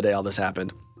houses the day all this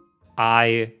happened.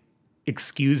 I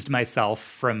excused myself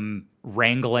from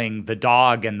wrangling the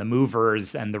dog and the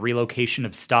movers and the relocation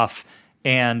of stuff,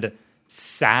 and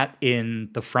sat in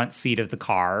the front seat of the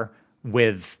car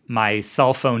with my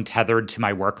cell phone tethered to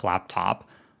my work laptop.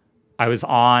 I was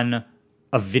on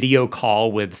a video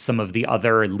call with some of the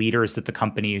other leaders at the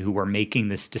company who were making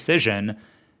this decision.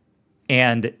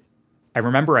 And I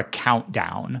remember a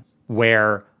countdown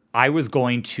where I was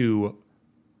going to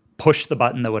push the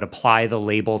button that would apply the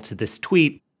label to this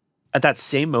tweet. At that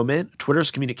same moment,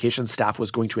 Twitter's communications staff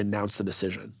was going to announce the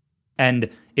decision. And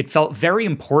it felt very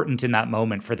important in that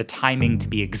moment for the timing to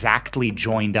be exactly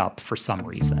joined up for some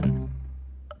reason.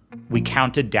 We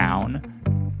counted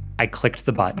down. I clicked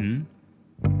the button.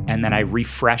 And then I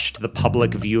refreshed the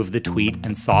public view of the tweet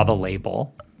and saw the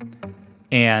label.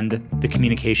 And the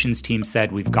communications team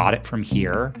said, "We've got it from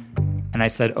here." And I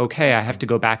said, "Okay, I have to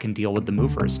go back and deal with the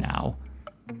movers now."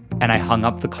 And I hung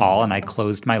up the call and I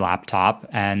closed my laptop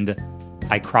and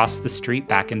I crossed the street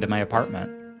back into my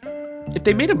apartment. If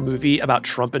they made a movie about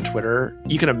Trump and Twitter,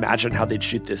 you can imagine how they'd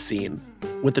shoot this scene,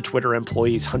 with the Twitter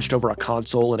employees hunched over a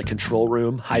console in a control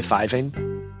room, high-fiving.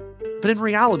 But in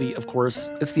reality, of course,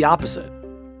 it's the opposite.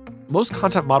 Most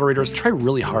content moderators try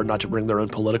really hard not to bring their own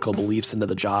political beliefs into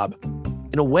the job.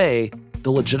 In a way,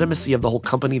 the legitimacy of the whole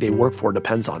company they work for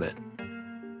depends on it.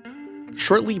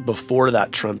 Shortly before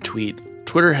that Trump tweet,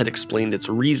 Twitter had explained its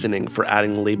reasoning for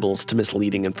adding labels to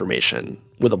misleading information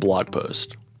with a blog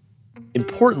post.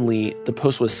 Importantly, the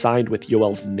post was signed with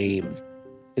Yoel's name.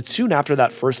 And soon after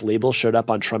that first label showed up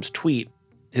on Trump's tweet,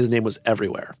 his name was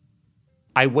everywhere.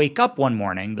 I wake up one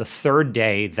morning, the third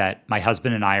day that my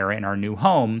husband and I are in our new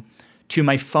home, to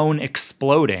my phone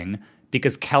exploding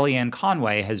because Kellyanne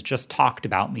Conway has just talked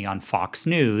about me on Fox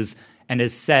News and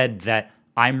has said that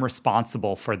I'm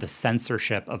responsible for the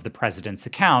censorship of the president's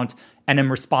account and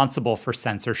am responsible for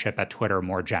censorship at Twitter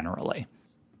more generally.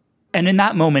 And in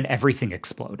that moment, everything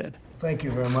exploded. Thank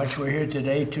you very much. We're here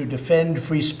today to defend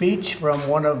free speech from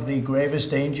one of the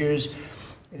gravest dangers.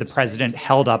 The president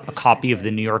held up a copy of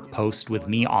the New York Post with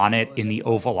me on it in the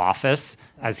Oval Office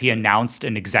as he announced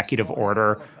an executive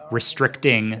order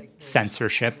restricting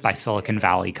censorship by Silicon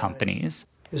Valley companies.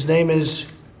 His name is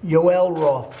Yoel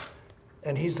Roth,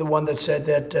 and he's the one that said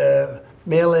that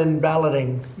mail-in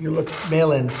balloting, you look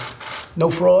mail-in. No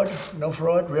fraud,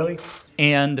 really?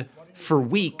 And for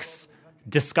weeks,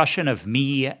 discussion of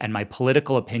me and my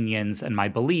political opinions and my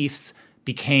beliefs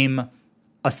became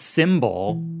a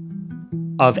symbol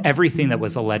of everything that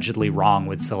was allegedly wrong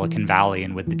with Silicon Valley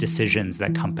and with the decisions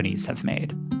that companies have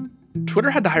made.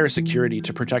 Twitter had to hire security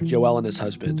to protect Yoel and his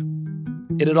husband.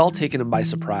 It had all taken him by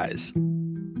surprise.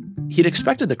 He'd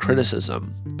expected the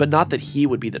criticism, but not that he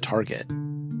would be the target.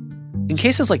 In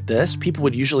cases like this, people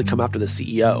would usually come after the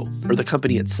CEO or the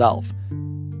company itself.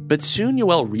 But soon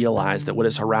Yoel realized that what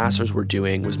his harassers were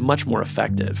doing was much more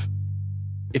effective.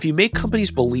 If you make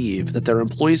companies believe that their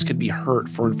employees could be hurt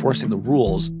for enforcing the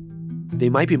rules, they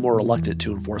might be more reluctant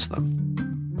to enforce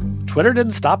them. Twitter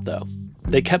didn't stop, though.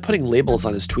 They kept putting labels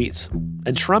on his tweets.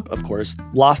 And Trump, of course,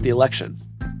 lost the election.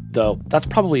 Though that's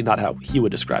probably not how he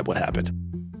would describe what happened.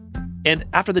 And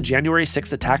after the January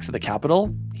 6th attacks at the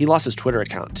Capitol, he lost his Twitter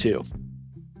account, too.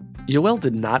 Yoel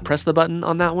did not press the button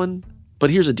on that one, but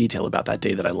here's a detail about that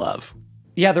day that I love.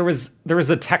 Yeah, there was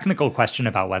a technical question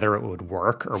about whether it would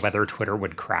work or whether Twitter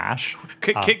would crash.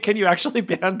 Can you actually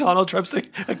ban Donald Trump's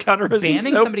account?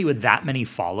 Banning somebody with that many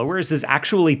followers is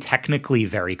actually technically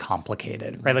very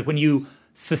complicated, right? Like when you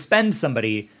suspend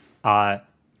somebody,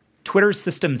 Twitter's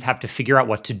systems have to figure out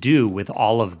what to do with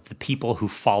all of the people who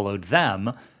followed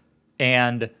them.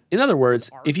 And in other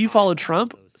words, if you follow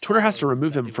Trump, Twitter has to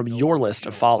remove him from your list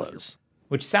of follows.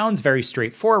 Which sounds very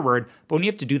straightforward, but when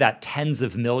you have to do that tens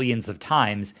of millions of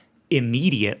times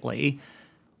immediately,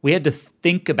 we had to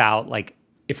think about, like,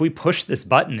 if we push this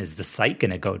button, is the site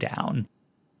going to go down?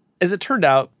 As it turned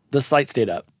out, the site stayed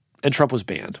up, and Trump was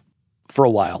banned. For a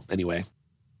while, anyway.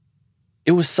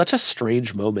 It was such a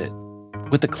strange moment.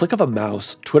 With the click of a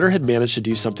mouse, Twitter had managed to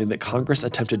do something that Congress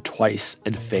attempted twice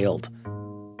and failed.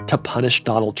 To punish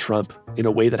Donald Trump in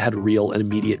a way that had real and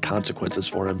immediate consequences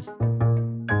for him.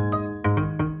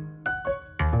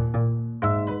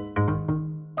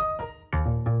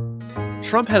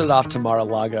 Trump headed off to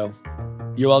Mar-a-Lago.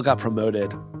 Yoel got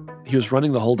promoted. He was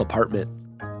running the whole department.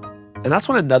 And that's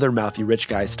when another mouthy rich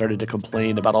guy started to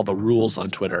complain about all the rules on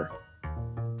Twitter.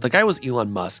 The guy was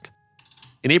Elon Musk.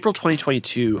 In April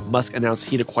 2022, Musk announced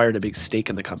he'd acquired a big stake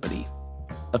in the company.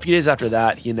 A few days after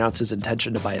that, he announced his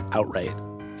intention to buy it outright.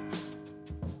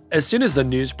 As soon as the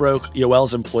news broke,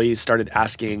 Yoel's employees started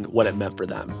asking what it meant for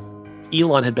them.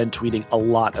 Elon had been tweeting a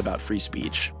lot about free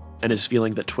speech and his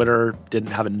feeling that Twitter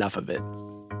didn't have enough of it.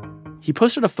 He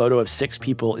posted a photo of 6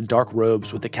 people in dark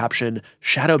robes with the caption,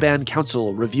 "Shadowban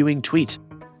Council reviewing tweet,"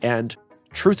 and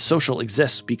 "Truth Social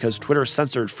exists because Twitter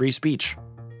censored free speech."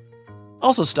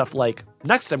 Also stuff like,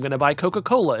 "Next I'm going to buy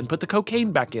Coca-Cola and put the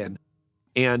cocaine back in,"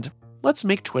 and "Let's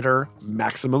make Twitter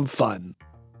maximum fun."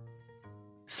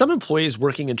 Some employees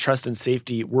working in trust and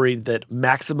safety worried that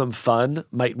maximum fun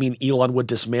might mean Elon would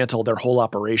dismantle their whole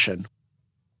operation.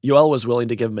 Yoel was willing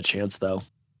to give him a chance, though.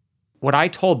 What I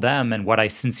told them and what I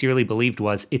sincerely believed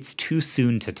was it's too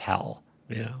soon to tell.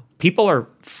 Yeah. People are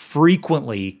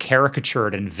frequently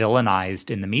caricatured and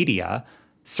villainized in the media.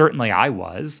 Certainly I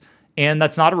was. And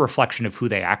that's not a reflection of who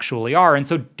they actually are. And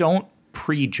so don't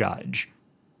prejudge.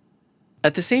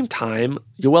 At the same time,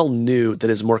 Yoel knew that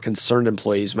his more concerned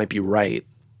employees might be right,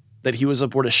 that he was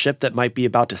aboard a ship that might be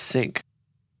about to sink.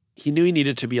 He knew he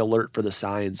needed to be alert for the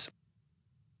signs.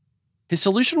 His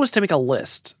solution was to make a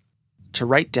list, to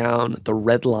write down the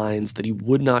red lines that he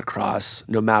would not cross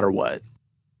no matter what.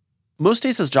 Most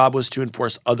days his job was to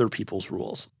enforce other people's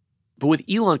rules. But with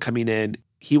Elon coming in,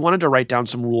 he wanted to write down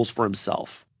some rules for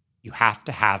himself. You have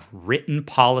to have written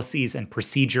policies and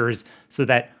procedures so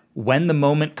that when the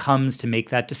moment comes to make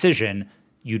that decision,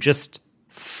 you just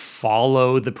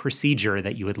follow the procedure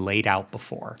that you had laid out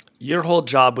before. Your whole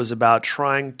job was about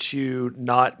trying to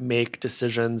not make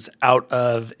decisions out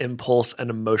of impulse and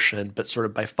emotion, but sort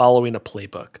of by following a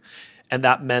playbook. And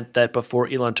that meant that before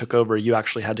Elon took over, you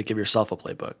actually had to give yourself a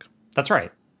playbook. That's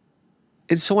right.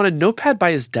 And so on a notepad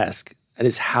by his desk at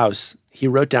his house, he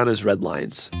wrote down his red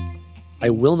lines. "I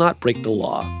will not break the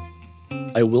law.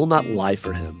 I will not lie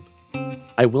for him.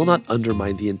 I will not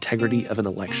undermine the integrity of an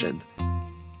election.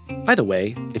 By the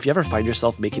way, if you ever find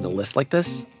yourself making a list like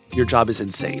this, your job is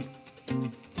insane."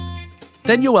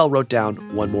 Then Yoel wrote down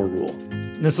one more rule.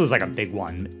 This was like a big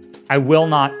one. I will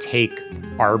not take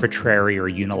arbitrary or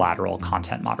unilateral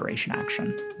content moderation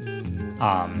action.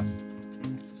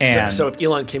 So if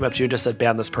Elon came up to you and just said,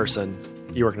 "Ban this person,"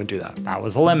 you were going to do that? That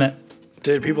was a limit.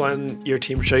 Did people on your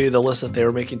team show you the list that they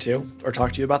were making too, or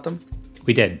talk to you about them?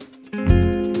 We did.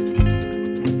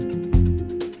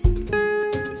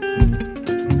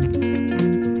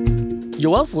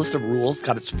 Yoel's list of rules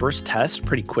got its first test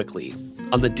pretty quickly,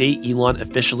 on the day Elon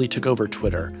officially took over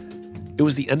Twitter. It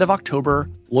was the end of October,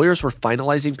 lawyers were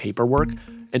finalizing paperwork,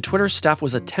 and Twitter's staff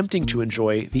was attempting to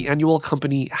enjoy the annual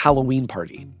company Halloween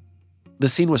party. The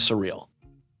scene was surreal.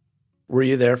 Were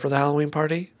you there for the Halloween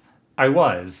party? I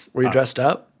was. Were you dressed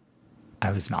up?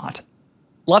 I was not.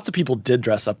 Lots of people did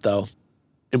dress up, though.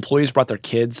 Employees brought their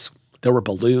kids. There were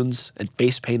balloons and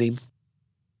face painting.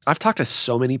 I've talked to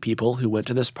so many people who went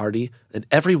to this party, and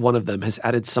every one of them has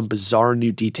added some bizarre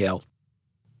new detail.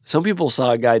 Some people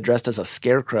saw a guy dressed as a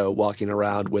scarecrow walking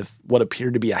around with what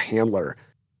appeared to be a handler.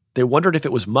 They wondered if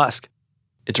it was Musk.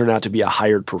 It turned out to be a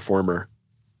hired performer.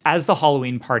 As the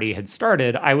Halloween party had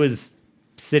started, I was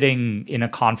sitting in a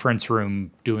conference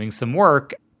room doing some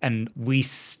work, and we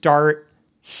start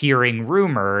hearing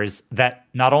rumors that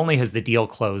not only has the deal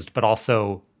closed, but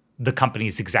also the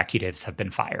company's executives have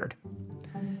been fired.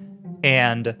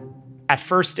 And at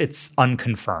first, it's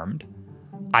unconfirmed.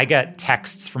 I get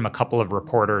texts from a couple of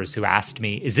reporters who asked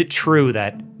me, "Is it true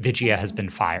that Vijaya has been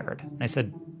fired?" And I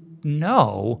said,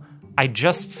 "No, I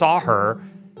just saw her.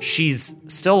 She's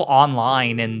still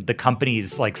online in the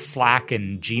company's like Slack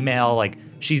and Gmail. Like,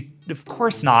 she's of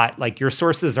course not. Like, your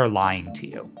sources are lying to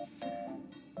you."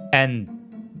 And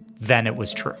then it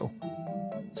was true.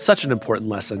 Such an important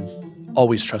lesson.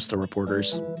 Always trust the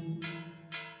reporters.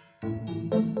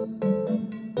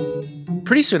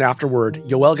 Pretty soon afterward,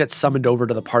 Yoel gets summoned over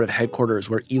to the part of headquarters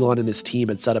where Elon and his team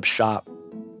had set up shop.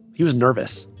 He was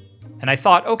nervous. And I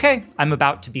thought, okay, I'm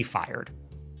about to be fired.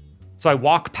 So I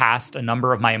walk past a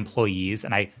number of my employees,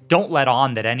 and I don't let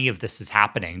on that any of this is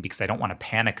happening because I don't want to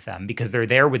panic them, because they're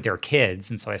there with their kids.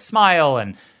 And so I smile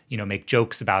and, make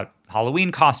jokes about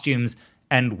Halloween costumes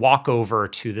and walk over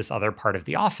to this other part of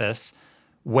the office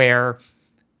where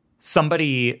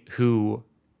somebody who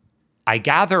I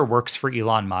gather works for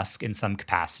Elon Musk in some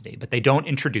capacity, but they don't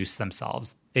introduce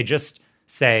themselves. They just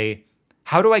say,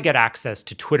 "How do I get access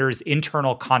to Twitter's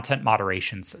internal content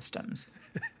moderation systems?"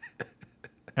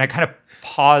 And I kind of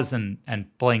pause and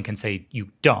blink and say, "You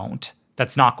don't.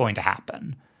 That's not going to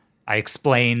happen." I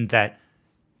explain that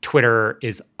Twitter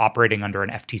is operating under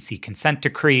an FTC consent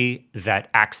decree, that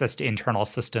access to internal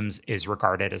systems is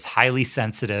regarded as highly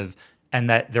sensitive, and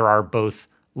that there are both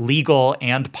legal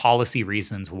and policy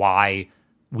reasons why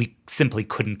we simply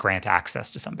couldn't grant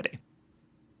access to somebody.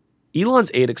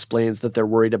 Elon's aide explains that they're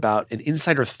worried about an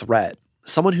insider threat,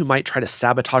 someone who might try to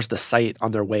sabotage the site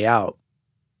on their way out.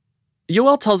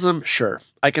 Yoel tells him, "Sure,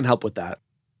 I can help with that."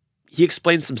 He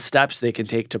explains some steps they can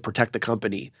take to protect the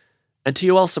company. And to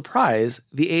Yoel's surprise,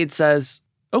 the aide says,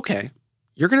 okay,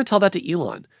 you're going to tell that to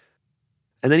Elon.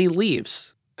 And then he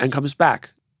leaves and comes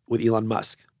back with Elon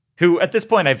Musk. Who at this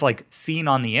point I've seen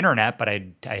on the internet, but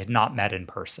I had not met in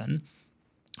person.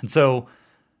 And so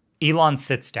Elon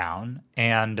sits down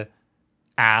and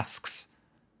asks,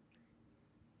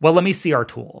 well, let me see our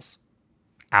tools.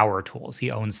 Our tools.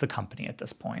 He owns the company at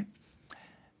this point.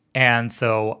 And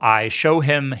so I show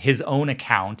him his own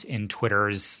account in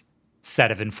Twitter's set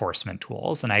of enforcement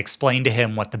tools, and I explain to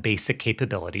him what the basic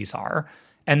capabilities are.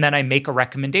 And then I make a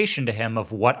recommendation to him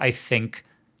of what I think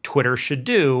Twitter should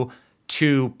do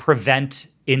to prevent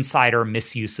insider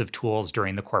misuse of tools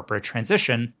during the corporate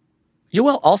transition.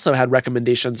 Yoel also had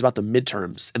recommendations about the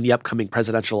midterms and the upcoming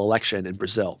presidential election in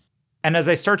Brazil. And as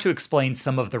I start to explain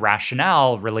some of the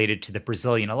rationale related to the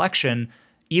Brazilian election,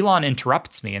 Elon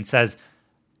interrupts me and says,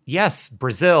 yes,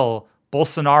 Brazil,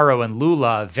 Bolsonaro and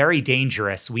Lula, very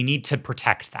dangerous. We need to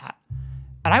protect that.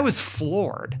 And I was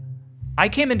floored. I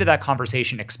came into that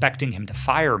conversation expecting him to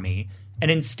fire me,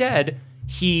 and instead,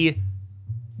 he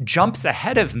jumps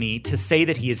ahead of me to say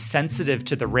that he is sensitive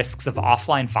to the risks of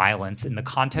offline violence in the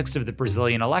context of the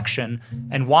Brazilian election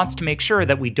and wants to make sure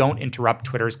that we don't interrupt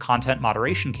Twitter's content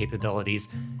moderation capabilities.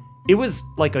 It was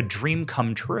like a dream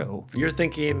come true. You're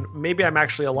thinking, maybe I'm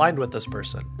actually aligned with this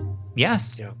person.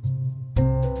 Yes. Yeah.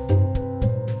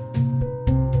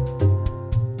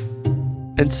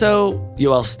 And so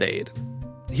Yoel stayed.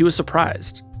 He was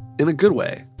surprised, in a good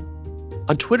way.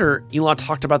 On Twitter, Elon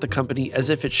talked about the company as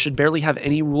if it should barely have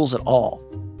any rules at all.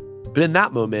 But in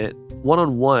that moment,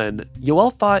 one-on-one,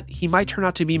 Yoel thought he might turn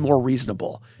out to be more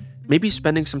reasonable. Maybe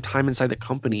spending some time inside the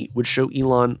company would show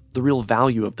Elon the real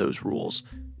value of those rules,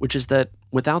 which is that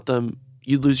without them,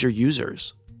 you'd lose your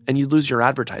users, and you'd lose your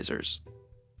advertisers.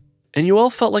 And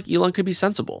Yoel felt like Elon could be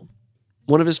sensible.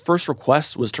 One of his first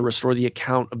requests was to restore the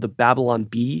account of the Babylon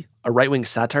Bee, a right-wing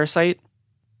satire site.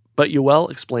 But Yoel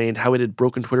explained how it had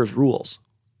broken Twitter's rules,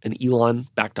 and Elon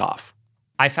backed off.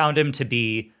 I found him to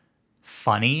be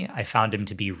funny. I found him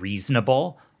to be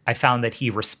reasonable. I found that he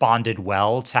responded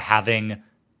well to having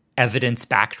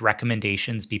evidence-backed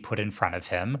recommendations be put in front of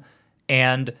him.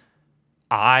 And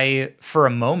I, for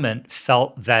a moment,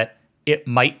 felt that it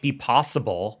might be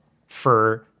possible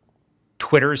for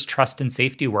Twitter's trust and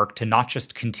safety work to not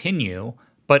just continue,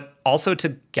 but also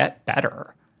to get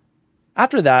better.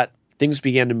 After that, things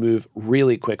began to move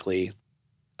really quickly.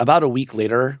 About a week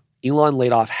later, Elon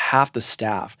laid off half the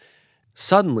staff.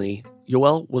 Suddenly,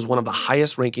 Yoel was one of the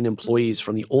highest-ranking employees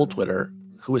from the old Twitter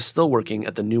who was still working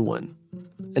at the new one.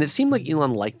 And it seemed like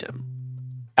Elon liked him.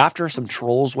 After some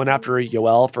trolls went after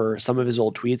Yoel for some of his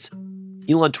old tweets,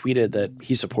 Elon tweeted that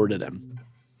he supported him.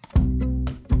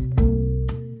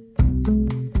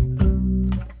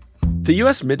 The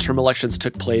U.S. midterm elections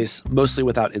took place mostly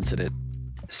without incident.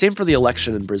 Same for the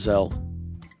election in Brazil.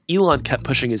 Elon kept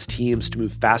pushing his teams to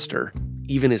move faster,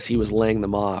 even as he was laying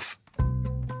them off.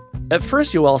 At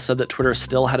first, Yoel said that Twitter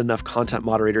still had enough content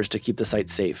moderators to keep the site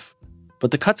safe.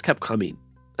 But the cuts kept coming,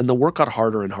 and the work got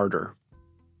harder and harder.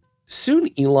 Soon,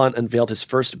 Elon unveiled his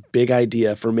first big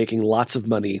idea for making lots of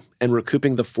money and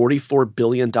recouping the $44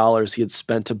 billion he had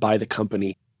spent to buy the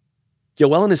company.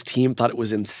 Yoel and his team thought it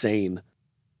was insane.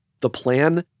 The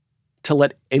plan? To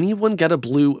let anyone get a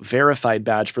blue verified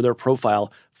badge for their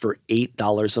profile for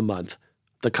 $8 a month.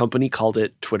 The company called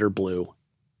it Twitter Blue.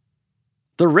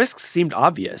 The risks seemed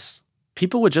obvious.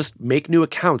 People would just make new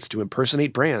accounts to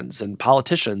impersonate brands and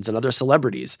politicians and other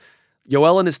celebrities.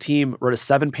 Yoel and his team wrote a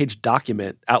 7-page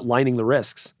document outlining the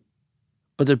risks.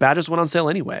 But their badges went on sale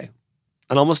anyway.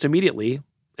 And almost immediately,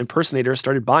 impersonators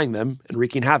started buying them and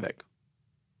wreaking havoc.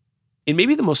 In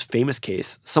maybe the most famous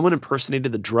case, someone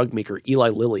impersonated the drug maker Eli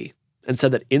Lilly and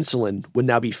said that insulin would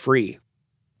now be free.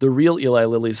 The real Eli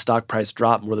Lilly's stock price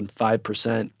dropped more than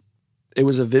 5%. It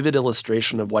was a vivid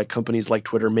illustration of why companies like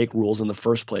Twitter make rules in the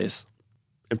first place.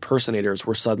 Impersonators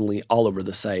were suddenly all over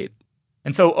the site.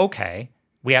 And so, okay,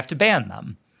 we have to ban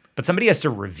them. But somebody has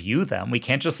to review them. We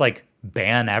can't just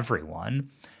ban everyone.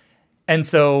 And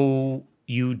so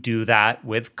you do that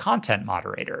with content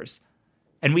moderators.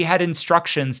 And we had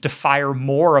instructions to fire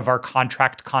more of our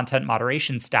contract content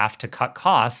moderation staff to cut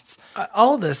costs.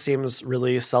 All of this seems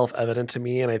really self-evident to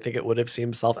me, and I think it would have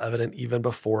seemed self-evident even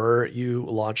before you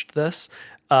launched this.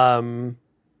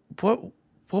 What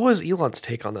was Elon's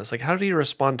take on this? How did he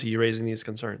respond to you raising these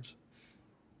concerns?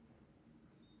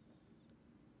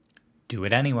 Do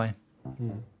it anyway.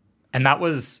 And that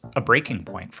was a breaking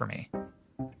point for me.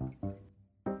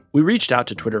 We reached out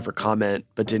to Twitter for comment,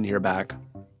 but didn't hear back.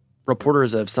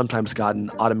 Reporters have sometimes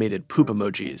gotten automated poop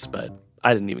emojis, but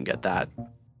I didn't even get that.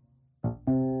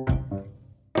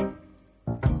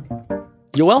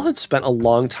 Yoel had spent a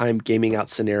long time gaming out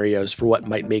scenarios for what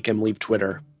might make him leave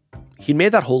Twitter. He'd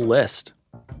made that whole list.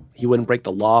 He wouldn't break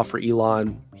the law for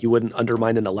Elon. He wouldn't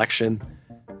undermine an election.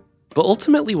 But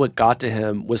ultimately what got to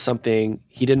him was something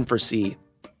he didn't foresee.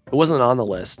 It wasn't on the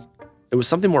list. It was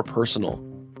something more personal.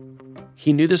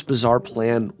 He knew this bizarre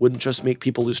plan wouldn't just make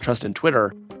people lose trust in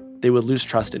Twitter, they would lose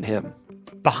trust in him.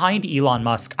 Behind Elon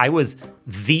Musk, I was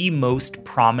the most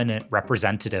prominent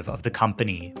representative of the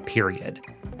company, period.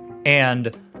 And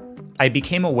I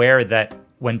became aware that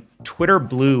when Twitter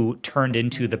Blue turned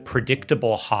into the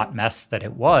predictable hot mess that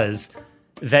it was,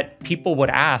 that people would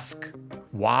ask,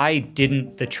 why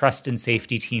didn't the trust and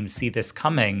safety team see this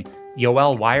coming?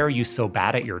 Yoel, why are you so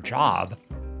bad at your job?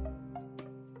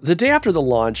 The day after the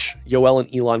launch, Yoel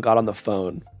and Elon got on the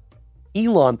phone.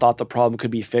 Elon thought the problem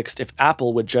could be fixed if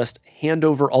Apple would just hand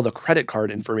over all the credit card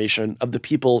information of the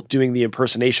people doing the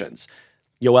impersonations.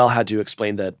 Yoel had to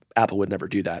explain that Apple would never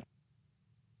do that.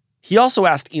 He also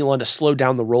asked Elon to slow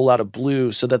down the rollout of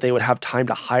Blue so that they would have time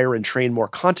to hire and train more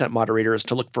content moderators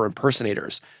to look for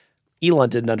impersonators. Elon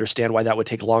didn't understand why that would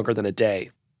take longer than a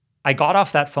day. I got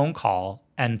off that phone call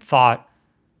and thought,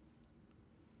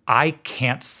 I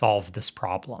can't solve this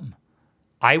problem.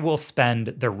 I will spend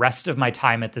the rest of my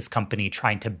time at this company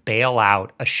trying to bail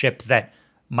out a ship that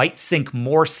might sink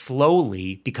more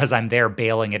slowly because I'm there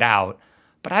bailing it out,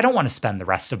 but I don't want to spend the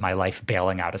rest of my life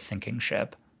bailing out a sinking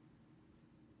ship.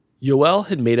 Yoel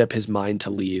had made up his mind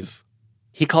to leave.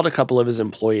 He called a couple of his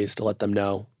employees to let them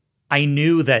know. I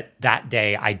knew that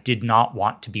day I did not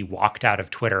want to be walked out of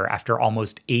Twitter after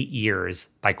almost 8 years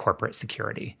by corporate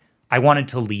security. I wanted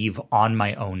to leave on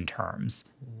my own terms.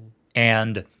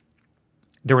 And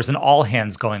there was an all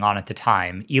hands going on at the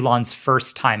time, Elon's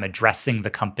first time addressing the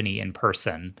company in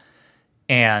person.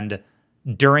 And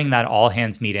during that all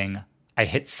hands meeting, I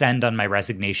hit send on my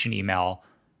resignation email,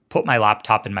 put my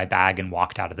laptop in my bag, and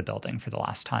walked out of the building for the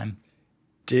last time.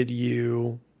 Did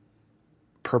you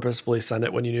purposefully send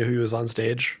it when you knew he was on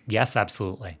stage? Yes,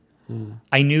 absolutely.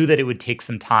 I knew that it would take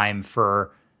some time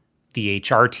for the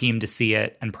HR team to see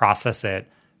it and process it,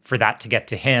 for that to get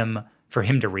to him, for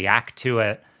him to react to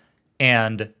it.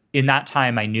 And in that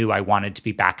time, I knew I wanted to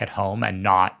be back at home and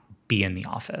not be in the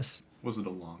office. Was it a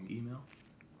long email?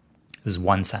 It was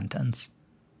one sentence.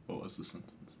 What was the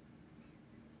sentence?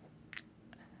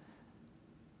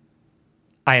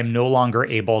 I am no longer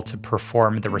able to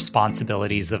perform the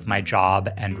responsibilities of my job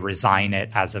and resign it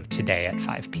as of today at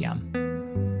 5 p.m.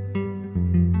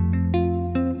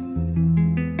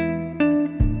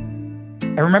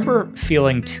 I remember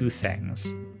feeling two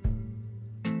things.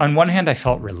 On one hand, I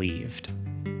felt relieved.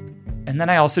 And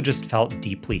then I also just felt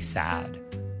deeply sad.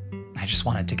 I just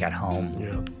wanted to get home.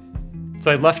 Yeah. So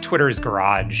I left Twitter's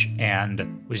garage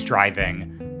and was driving.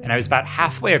 And I was about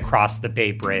halfway across the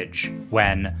Bay Bridge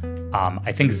when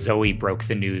I think Zoe broke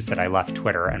the news that I left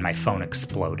Twitter and my phone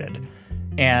exploded.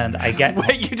 And I get...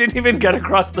 Wait, you didn't even get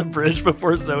across the bridge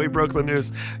before Zoe broke the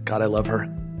news. God, I love her.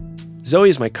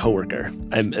 Zoe's my coworker.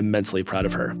 I'm immensely proud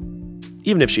of her,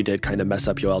 even if she did kind of mess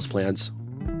up Yoel's plans.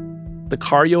 The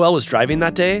car Yoel was driving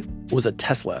that day was a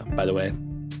Tesla, by the way.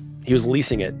 He was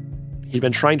leasing it. He'd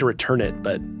been trying to return it,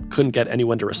 but couldn't get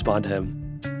anyone to respond to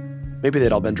him. Maybe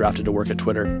they'd all been drafted to work at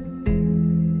Twitter.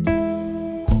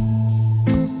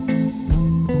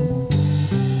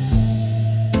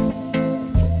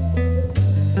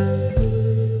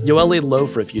 Yoel laid low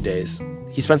for a few days.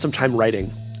 He spent some time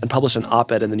writing and published an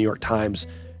op-ed in the New York Times.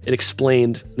 It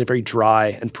explained, in a very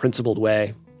dry and principled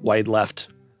way, why he'd left.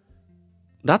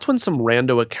 That's when some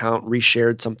rando account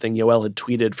reshared something Yoel had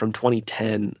tweeted from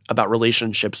 2010 about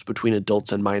relationships between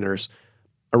adults and minors.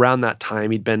 Around that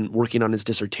time, he'd been working on his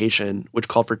dissertation, which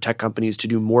called for tech companies to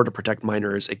do more to protect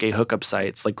minors at gay hookup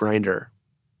sites like Grindr.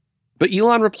 But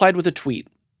Elon replied with a tweet,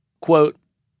 quote,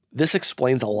 "This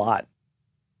explains a lot."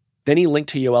 Then he linked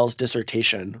to Yoel's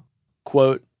dissertation,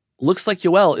 quote, "Looks like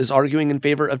Yoel is arguing in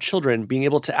favor of children being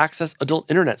able to access adult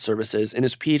internet services in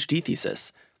his PhD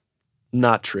thesis."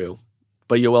 Not true.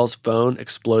 But Yoel's phone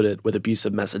exploded with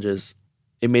abusive messages.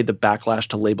 It made the backlash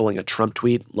to labeling a Trump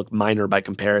tweet look minor by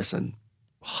comparison.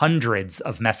 Hundreds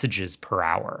of messages per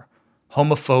hour.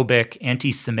 Homophobic,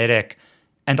 anti-Semitic,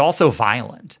 and also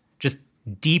violent. Just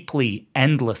deeply,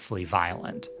 endlessly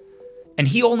violent. And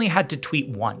he only had to tweet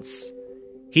once.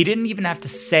 He didn't even have to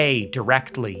say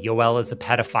directly, Yoel is a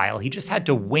pedophile. He just had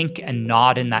to wink and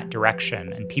nod in that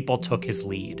direction, and people took his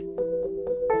lead.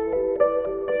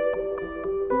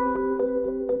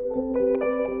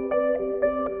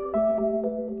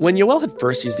 When Yoel had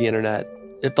first used the internet,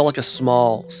 it felt like a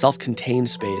small, self-contained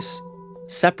space,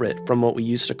 separate from what we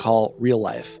used to call real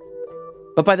life.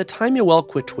 But by the time Yoel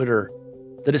quit Twitter,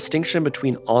 the distinction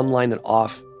between online and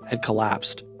off had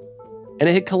collapsed. And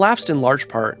it had collapsed in large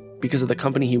part because of the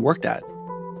company he worked at,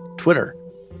 Twitter.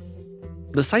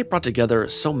 The site brought together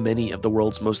so many of the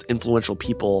world's most influential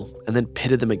people and then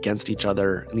pitted them against each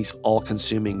other in these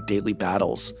all-consuming daily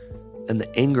battles. And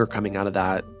the anger coming out of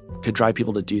that could drive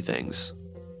people to do things,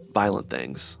 violent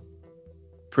things.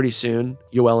 Pretty soon,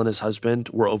 Yoel and his husband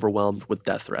were overwhelmed with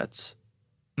death threats.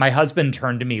 My husband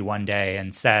turned to me one day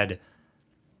and said,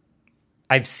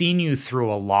 "I've seen you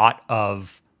through a lot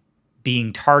of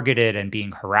being targeted and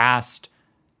being harassed.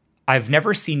 I've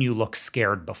never seen you look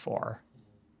scared before."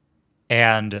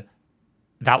 And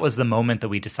that was the moment that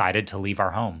we decided to leave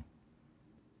our home.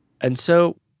 And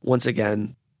so, once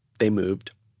again, they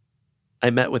moved. I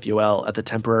met with Yoel at the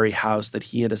temporary house that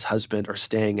he and his husband are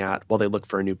staying at while they look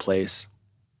for a new place.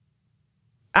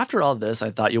 After all this,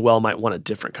 I thought Yoel might want a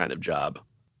different kind of job.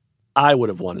 I would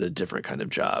have wanted a different kind of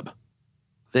job.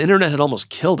 The internet had almost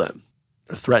killed him,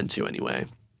 or threatened to anyway.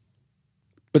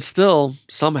 But still,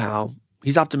 somehow,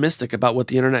 he's optimistic about what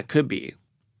the internet could be,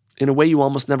 in a way you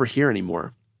almost never hear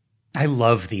anymore. I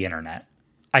love the internet.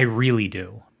 I really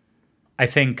do. I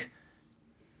think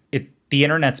the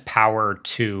internet's power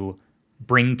to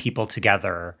bring people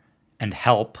together and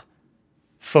help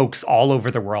folks all over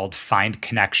the world find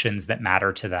connections that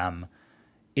matter to them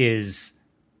is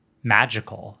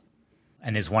magical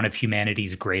and is one of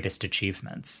humanity's greatest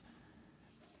achievements.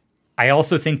 I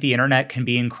also think the internet can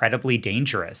be incredibly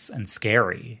dangerous and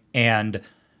scary. And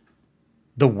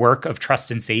the work of Trust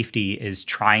and Safety is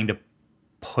trying to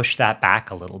push that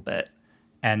back a little bit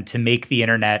and to make the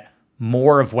internet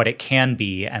more of what it can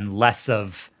be and less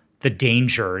of the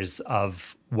dangers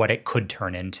of what it could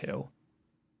turn into.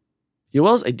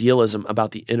 Yoel's idealism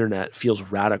about the internet feels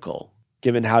radical,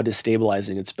 given how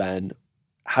destabilizing it's been,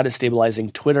 how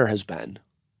destabilizing Twitter has been.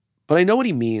 But I know what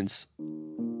he means.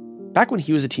 Back when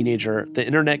he was a teenager, the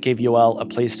internet gave Yoel a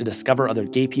place to discover other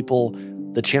gay people,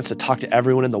 the chance to talk to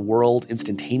everyone in the world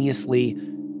instantaneously.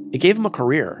 It gave him a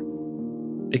career.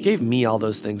 It gave me all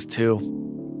those things too.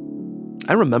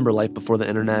 I remember life before the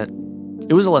internet.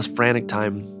 It was a less frantic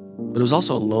time, but it was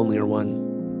also a lonelier one.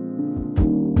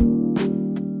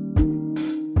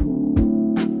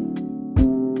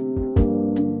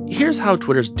 Here's how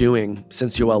Twitter's doing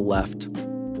since Yoel left.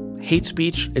 Hate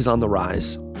speech is on the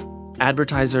rise.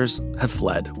 Advertisers have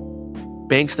fled.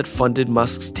 Banks that funded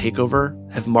Musk's takeover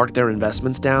have marked their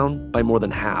investments down by more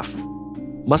than half.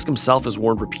 Musk himself has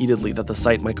warned repeatedly that the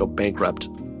site might go bankrupt.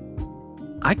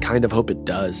 I kind of hope it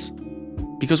does.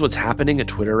 Because what's happening at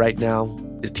Twitter right now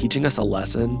is teaching us a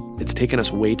lesson it's taken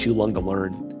us way too long to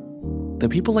learn. The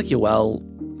people like Yoel,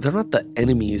 they're not the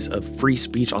enemies of free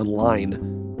speech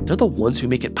online. They're the ones who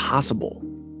make it possible.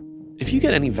 If you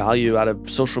get any value out of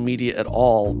social media at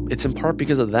all, it's in part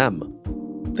because of them.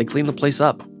 They clean the place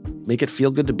up, make it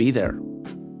feel good to be there.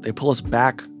 They pull us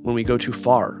back when we go too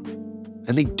far.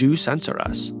 And they do censor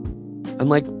us.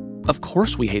 And of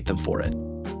course we hate them for it.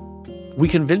 We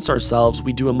convince ourselves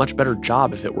we'd do a much better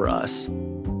job if it were us.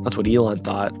 That's what Elon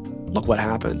thought. Look what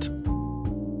happened.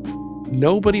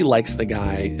 Nobody likes the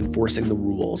guy enforcing the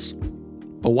rules.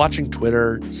 But watching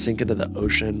Twitter sink into the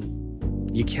ocean,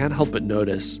 you can't help but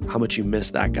notice how much you miss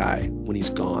that guy when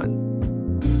he's gone.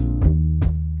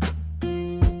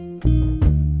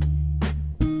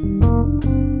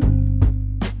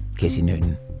 Casey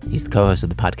Newton. He's the co-host of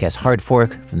the podcast Hard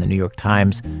Fork from the New York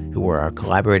Times, who were our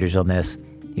collaborators on this.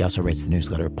 He also writes the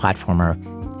newsletter Platformer.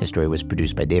 His story was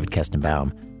produced by David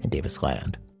Kestenbaum and Davis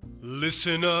Land.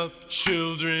 Listen up,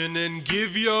 children, and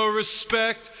give your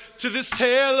respect to this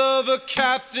tale of a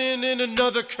captain in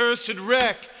another cursed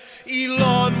wreck.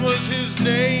 Elon was his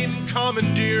name,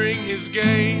 commandeering his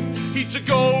game. He took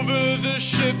over the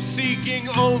ship seeking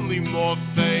only more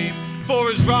fame. For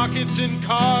his rockets and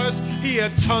cars, he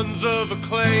had tons of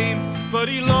acclaim. But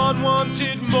Elon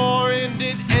wanted more and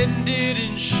it ended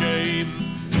in shame.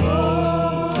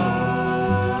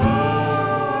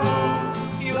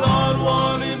 Elon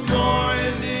wanted more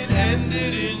and it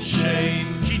ended in shame.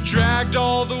 He dragged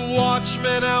all the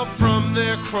watchmen out from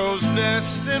their crow's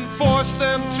nest and forced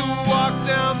them to walk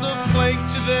down the plank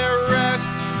to their rest,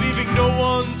 leaving no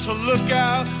one to look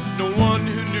out, no one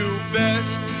who knew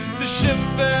best. The ship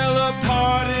fell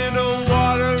apart in a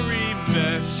watery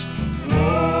mess.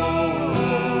 Whoa.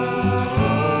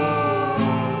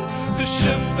 The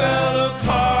ship fell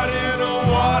apart in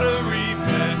a watery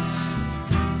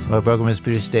mess. Our program is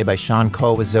produced today by Sean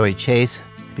Cole with Zoe Chase.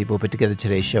 The people who put together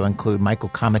today's show include Michael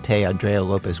Kamate, Andrea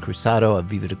Lopez-Cruzado,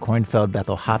 Aviva de Kornfeld,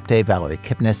 Bethel Hopte, Valerie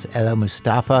Kipnis, Ella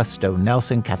Mustafa, Stowe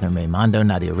Nelson, Catherine Raimondo,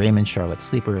 Nadia Raymond, Charlotte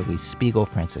Sleeper, Elise Spiegel,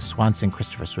 Francis Swanson,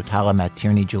 Christopher Swatala, Matt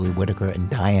Tierney, Julie Whitaker, and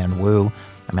Diane Wu.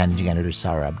 Our managing editor is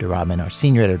Sarah Abdurrahman. Our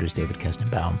senior editor is David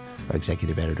Kestenbaum. Our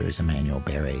executive editor is Emmanuel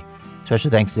Berry. Special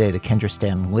thanks today to Kendra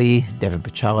Stanton Lee, Devin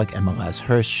Pachalik, Emma Laz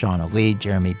Hurst, Shauna Lee,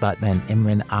 Jeremy Buttman,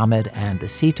 Imran Ahmed, and the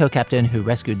sea tow captain who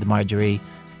rescued the Marjorie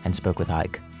and spoke with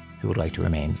Ike, who would like to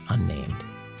remain unnamed.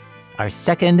 Our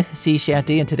second sea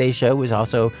shanty in today's show was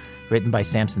also written by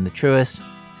Samson the Truest,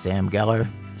 Sam Geller,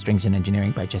 strings and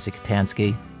engineering by Jessica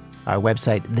Tansky. Our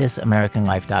website,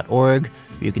 thisamericanlife.org,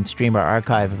 where you can stream our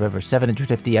archive of over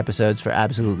 750 episodes for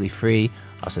absolutely free.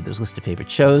 Also, there's a list of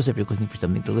favorite shows if you're looking for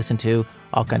something to listen to,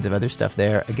 all kinds of other stuff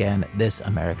there. Again,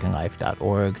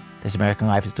 thisamericanlife.org. This American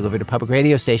Life is delivered to public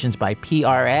radio stations by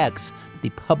PRX, the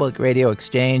Public Radio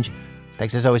Exchange.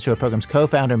 Thanks as always to our program's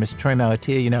co-founder, Mr. Tori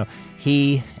Malatia. You know,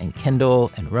 he and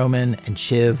Kendall and Roman and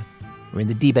Shiv were in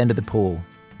the deep end of the pool.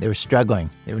 They were struggling.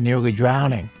 They were nearly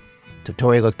drowning. So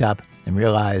Tori looked up and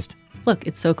realized, look,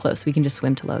 it's so close. We can just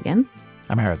swim to Logan.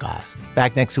 I'm Ira Glass.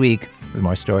 Back next week with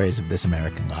more stories of This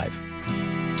American Life.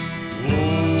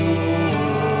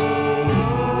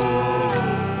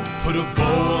 Put a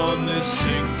bow on this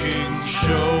sinking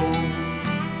show.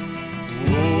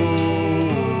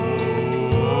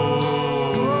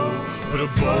 Put a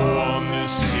bow on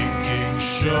this sinking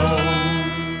show.